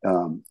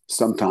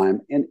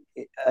sometime. And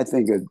I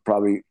think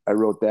I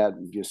wrote that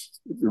in just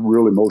a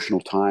real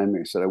emotional time.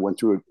 I said, I'm going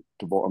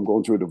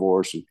through a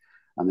divorce and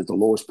I'm at the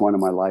lowest point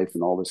of my life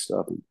and all this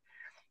stuff. And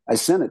I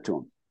sent it to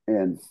him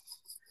and,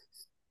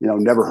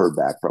 never heard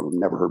back from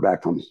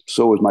him.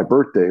 So it was my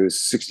birthday. It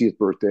was 60th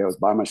birthday. I was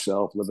by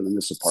myself living in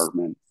this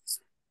apartment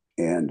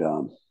and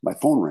my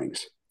phone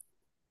rings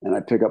and I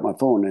pick up my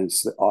phone and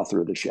it's the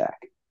author of The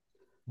Shack.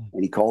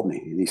 And he called me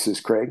and he says,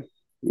 Craig,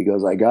 he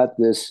goes, I got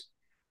this.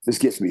 This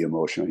gets me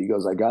emotional. He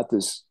goes, I got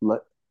this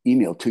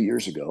email 2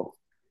 years ago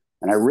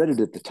and I read it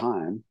at the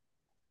time,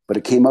 but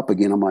it came up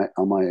again on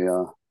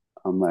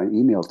my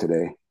email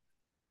today.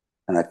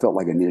 And I felt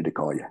like I needed to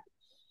call you.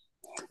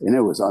 And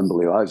it was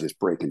unbelievable. I was just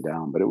breaking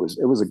down, but it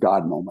was a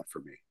God moment for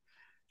me.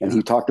 And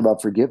he talked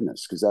about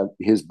forgiveness because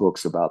his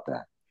book's about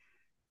that.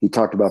 He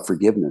talked about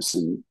forgiveness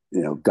and,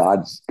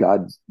 God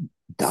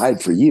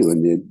died for you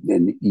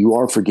and you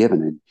are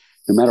forgiven. And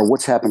no matter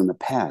what's happened in the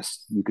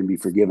past, you can be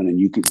forgiven and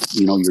you can,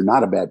 you're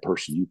not a bad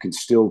person. You can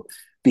still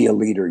be a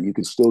leader. You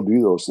can still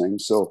do those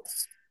things. So,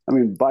 I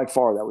mean, by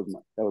far that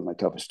was my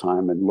toughest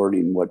time and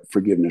learning what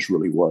forgiveness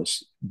really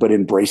was, but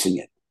embracing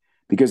it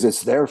because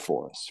it's there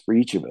for us, for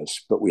each of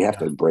us, but we have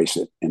to embrace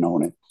it and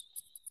own it.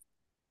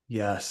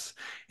 Yes.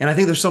 And I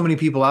think there's so many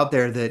people out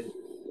there that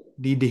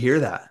need to hear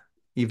that.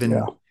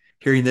 Even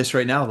hearing this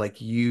right now, like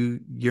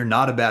you're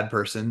not a bad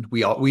person.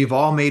 We've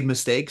all made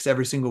mistakes,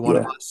 every single one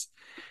of us.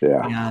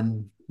 Yeah.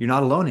 And you're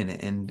not alone in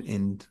it.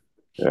 And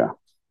yeah,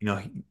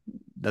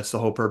 that's the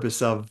whole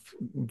purpose of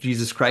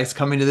Jesus Christ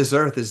coming to this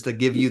earth, is to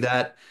give you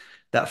that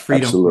freedom from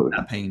absolutely.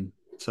 that pain.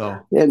 So,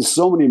 And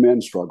so many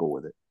men struggle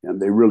with it,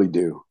 and they really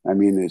do. I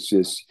mean, it's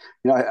just,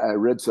 I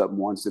read something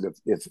once that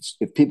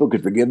if people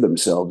could forgive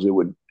themselves, it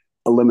would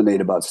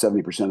eliminate about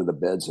 70% of the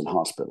beds in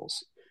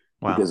hospitals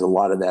wow. because a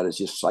lot of that is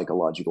just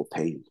psychological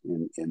pain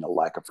and a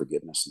lack of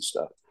forgiveness and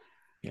stuff.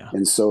 Yeah.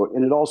 And so,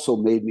 and it also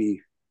made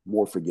me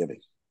more forgiving.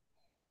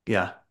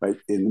 Yeah. right?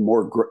 And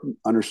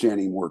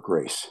understanding more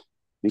grace, So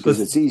because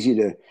it's easy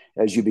to,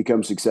 as you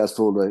become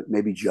successful, to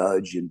maybe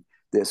judge and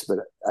this, but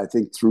I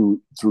think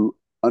through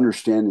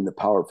understanding the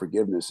power of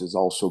forgiveness is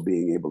also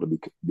being able to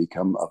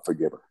become a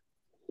forgiver.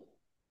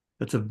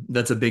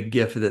 that's a big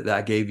gift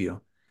that gave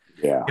you.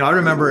 Yeah, I you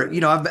remember,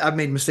 know, I've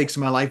made mistakes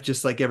in my life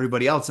just like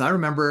everybody else. And I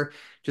remember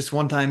just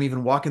one time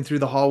even walking through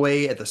the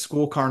hallway at the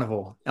school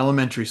carnival,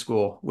 elementary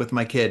school with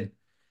my kid,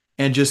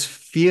 and just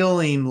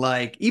feeling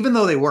like, even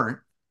though they weren't,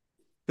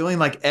 feeling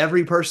like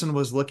every person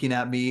was looking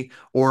at me,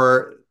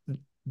 or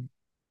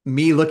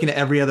me looking at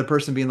every other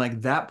person being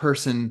like, that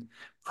person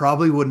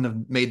probably wouldn't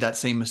have made that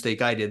same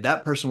mistake I did.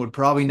 That person would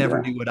probably never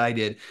yeah, do what I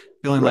did,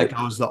 feeling like right,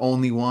 I was the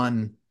only one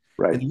in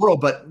right, the world.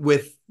 But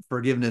with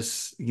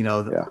forgiveness,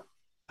 yeah,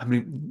 I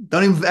mean,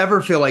 don't even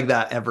ever feel like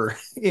that ever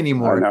I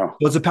anymore. know,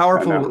 So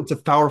I know. it's a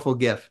powerful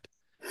gift.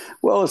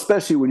 Well,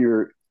 especially when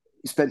you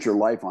spent your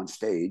life on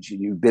stage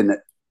and you've been,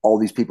 all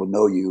these people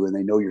know you and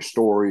they know your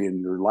story and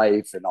your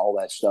life and all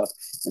that stuff,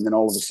 and then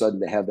all of a sudden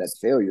to have that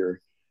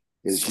failure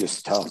is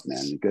just tough,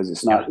 man, because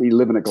it's not, Yeah. you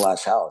live in a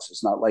glass house.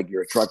 It's not like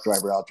you're a truck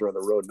driver out there on the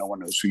road. No one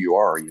knows who you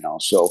are, you know?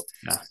 So,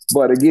 Yeah.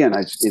 but again,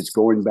 it's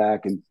going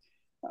back. And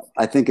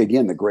I think,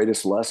 again, the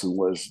greatest lesson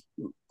was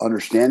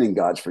understanding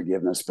God's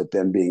forgiveness, but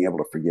then being able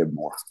to forgive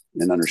more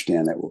and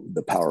understand that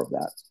the power of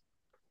that.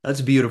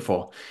 That's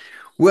beautiful.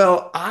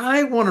 Well,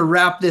 I want to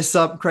wrap this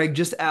up, Craig,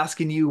 just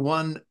asking you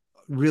one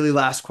really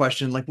last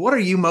question. Like, what are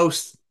you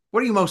most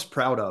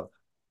proud of?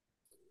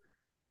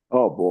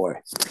 Oh boy.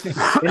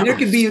 And there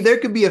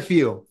could be a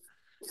few.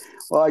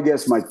 Well, I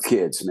guess my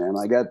kids, man.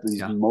 I got these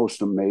Yeah.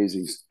 most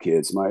amazing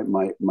kids.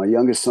 My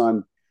youngest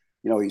son,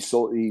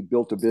 he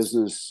built a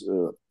business,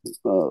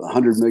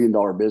 $100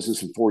 million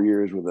business in 4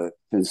 years with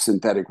the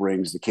synthetic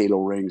rings, the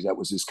Kalo rings. That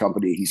was his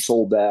company. He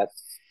sold that,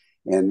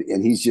 and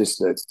he's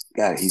just a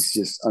guy. He's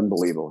just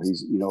unbelievable.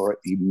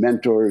 He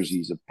mentors.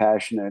 He's a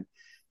passionate,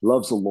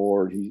 loves the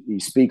Lord.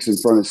 He speaks in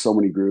front of so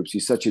many groups.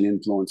 He's such an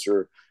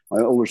influencer. My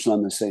older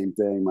son, the same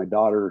thing. My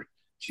daughter,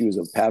 she was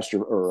a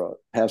pastor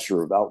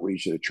of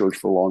outreach at a church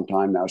for a long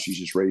time. Now she's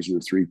just raising her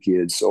three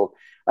kids. So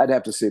I'd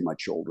have to say my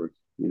children.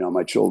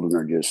 My children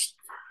are just,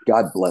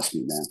 God bless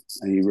me, man,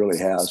 and He really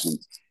has.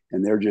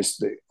 And they're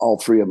just, all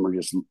three of them are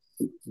just,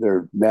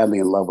 they're madly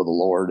in love with the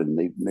Lord, and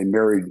they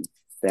married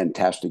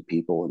fantastic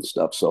people and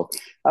stuff. So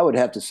I would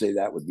have to say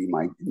that would be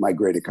my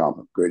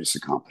greatest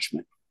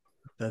accomplishment.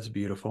 That's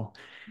beautiful.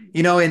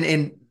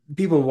 And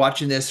people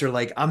watching this are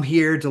like, I'm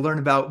here to learn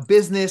about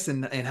business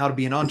and how to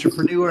be an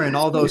entrepreneur and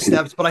all those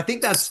steps. But I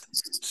think that's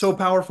so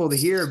powerful to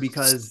hear,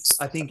 because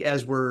I think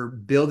as we're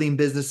building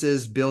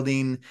businesses,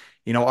 building,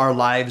 our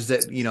lives,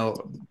 that,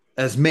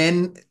 as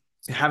men,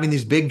 having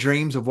these big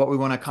dreams of what we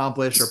want to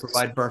accomplish or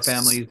provide for our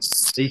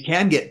families, that you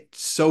can get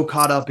so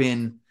caught up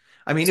in.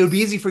 I mean, it would be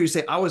easy for you to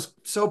say, I was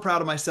so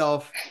proud of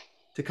myself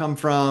to come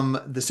from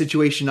the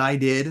situation I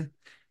did,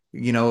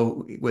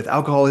 with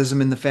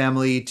alcoholism in the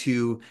family,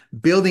 to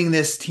building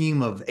this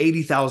team of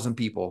 80,000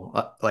 people.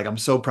 Like, I'm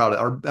so proud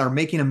of, are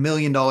making $1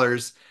 million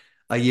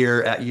a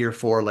year at year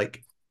four.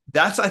 Like,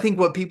 that's, I think,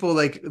 what people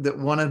like that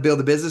want to build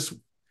a business.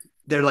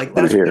 They're like,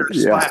 Want that's to what they're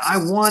hear? Yeah,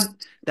 aspiring. I want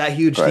that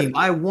huge right. team.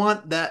 I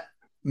want that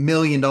 $1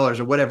 million or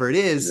whatever it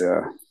is.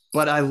 Yeah,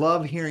 But I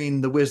love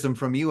hearing the wisdom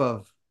from you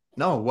of,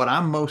 no, what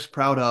I'm most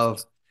proud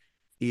of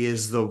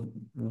is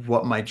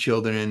what my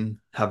children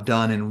have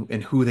done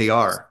and who they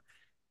are.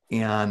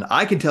 And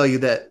I can tell you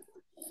that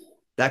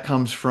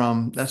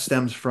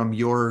stems from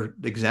your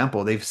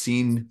example. They've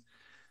seen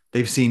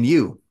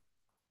you,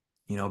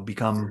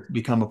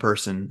 become a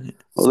person.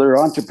 well, they're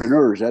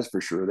entrepreneurs, that's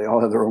for sure. They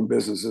all have their own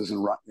businesses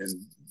and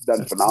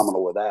done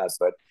phenomenal with that.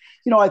 But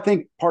I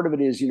think part of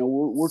it is,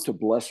 we're to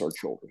bless our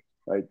children,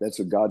 right? That's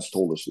what God's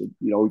told us.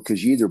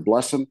 Because you either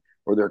bless them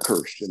or they're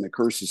cursed, and the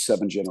curse is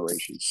 7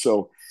 generations.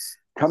 So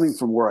coming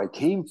from where I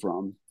came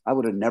from, I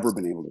would have never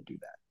been able to do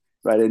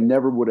that, right? I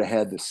never would have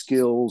had the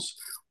skills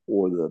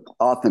or the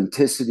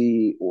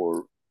authenticity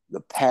or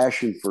the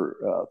passion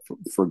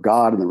for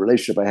God and the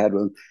relationship I had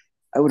with Him.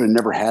 I would have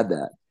never had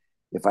that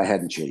if I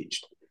hadn't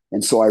changed.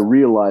 And so I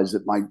realized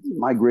that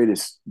my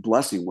greatest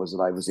blessing was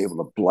that I was able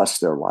to bless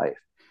their life.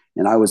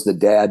 And I was the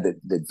dad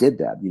that did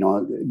that.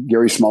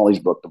 Gary Smalley's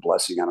book, The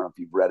Blessing, I don't know if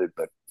you've read it,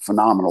 but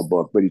phenomenal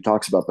book. But he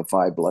talks about the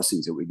 5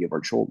 blessings that we give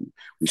our children.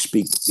 We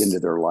speak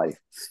into their life,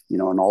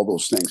 and all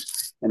those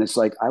things. And it's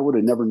like, I would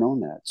have never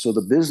known that. So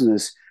the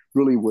business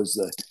really was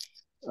the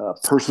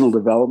personal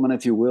development,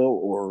 if you will,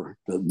 or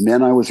the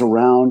men I was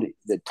around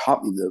that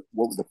taught me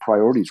what the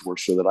priorities were,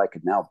 so that I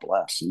could now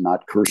bless and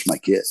not curse my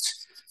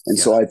kids. And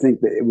Yeah. so I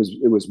think that it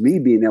was me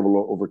being able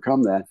to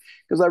overcome that,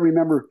 because I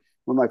remember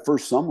when my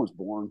first son was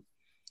born.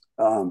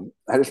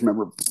 I just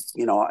remember,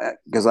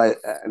 because I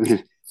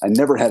mean, I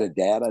never had a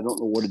dad. I don't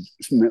know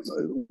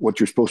what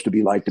you're supposed to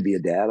be like to be a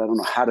dad. I don't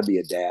know how to be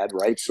a dad,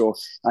 right? So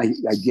I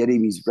get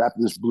him. He's wrapped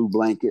in this blue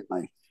blanket,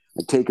 and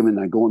I take him and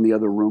I go in the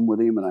other room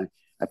with him, and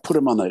I put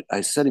him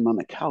I set him on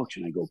the couch,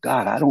 and I go,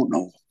 God, I don't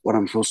know what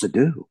I'm supposed to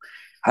do.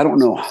 I don't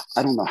know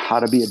how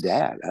to be a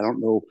dad. I don't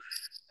know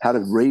how to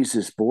raise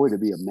this boy to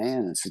be a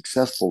man and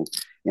successful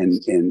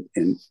and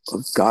a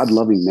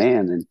God-loving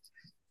man. And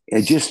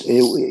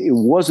it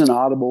wasn't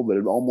audible, but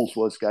it almost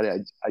was. God,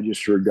 I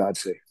just heard God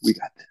say, "We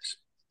got this.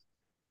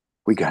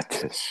 We got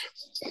this."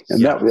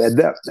 And Yeah.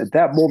 at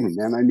that moment,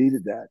 man, I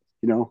needed that,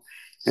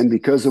 And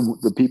because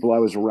of the people I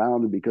was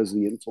around and because of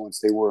the influence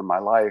they were in my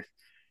life,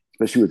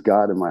 especially with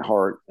God in my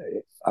heart,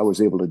 I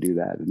was able to do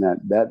that.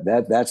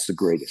 And that's the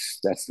greatest.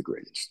 That's the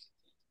greatest.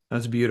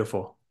 That's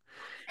beautiful.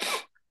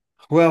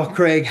 Well,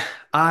 Craig,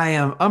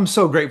 I'm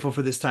so grateful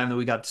for this time that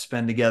we got to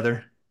spend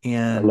together. I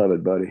And love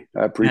it, buddy.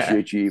 I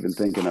appreciate you even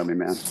thinking of me,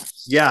 man.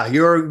 yeah,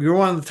 you're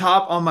one of the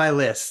top on my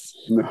list.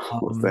 No,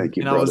 well, thank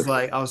you, And brother.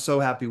 I was so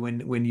happy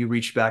when you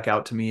reached back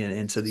out to me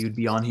and said that you'd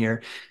be on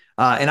here.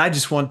 And I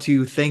just want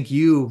to thank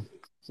you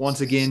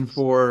once again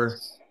for,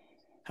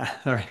 all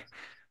right,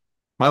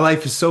 my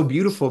life is so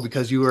beautiful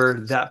because you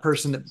were that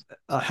person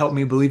that helped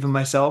me believe in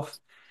myself.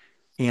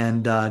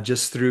 And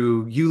just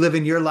through you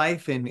living your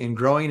life and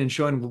growing and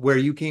showing where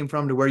you came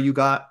from to where you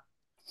got,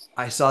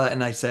 I saw that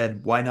and I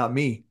said, why not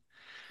me?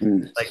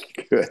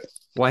 Like, Good.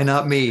 why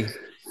not me?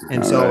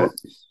 And All right.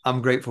 so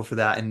I'm grateful for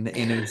that. And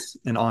it was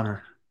an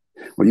honor.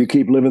 Well, you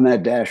keep living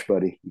that dash,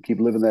 buddy. You keep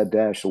living that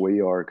dash the way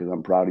you are, because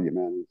I'm proud of you,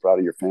 man. I'm proud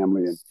of your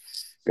family, and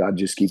God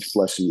just keeps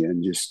blessing you.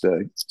 And just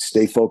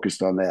stay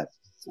focused on that.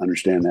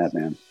 Understand that,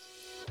 man.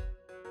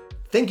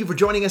 Thank you for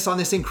joining us on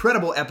this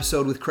incredible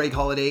episode with Craig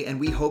Holiday, and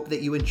we hope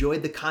that you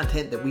enjoyed the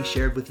content that we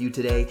shared with you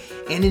today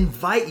and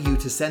invite you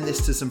to send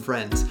this to some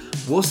friends.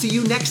 We'll see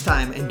you next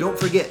time, and don't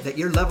forget that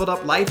your leveled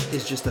up life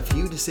is just a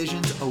few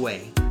decisions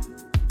away.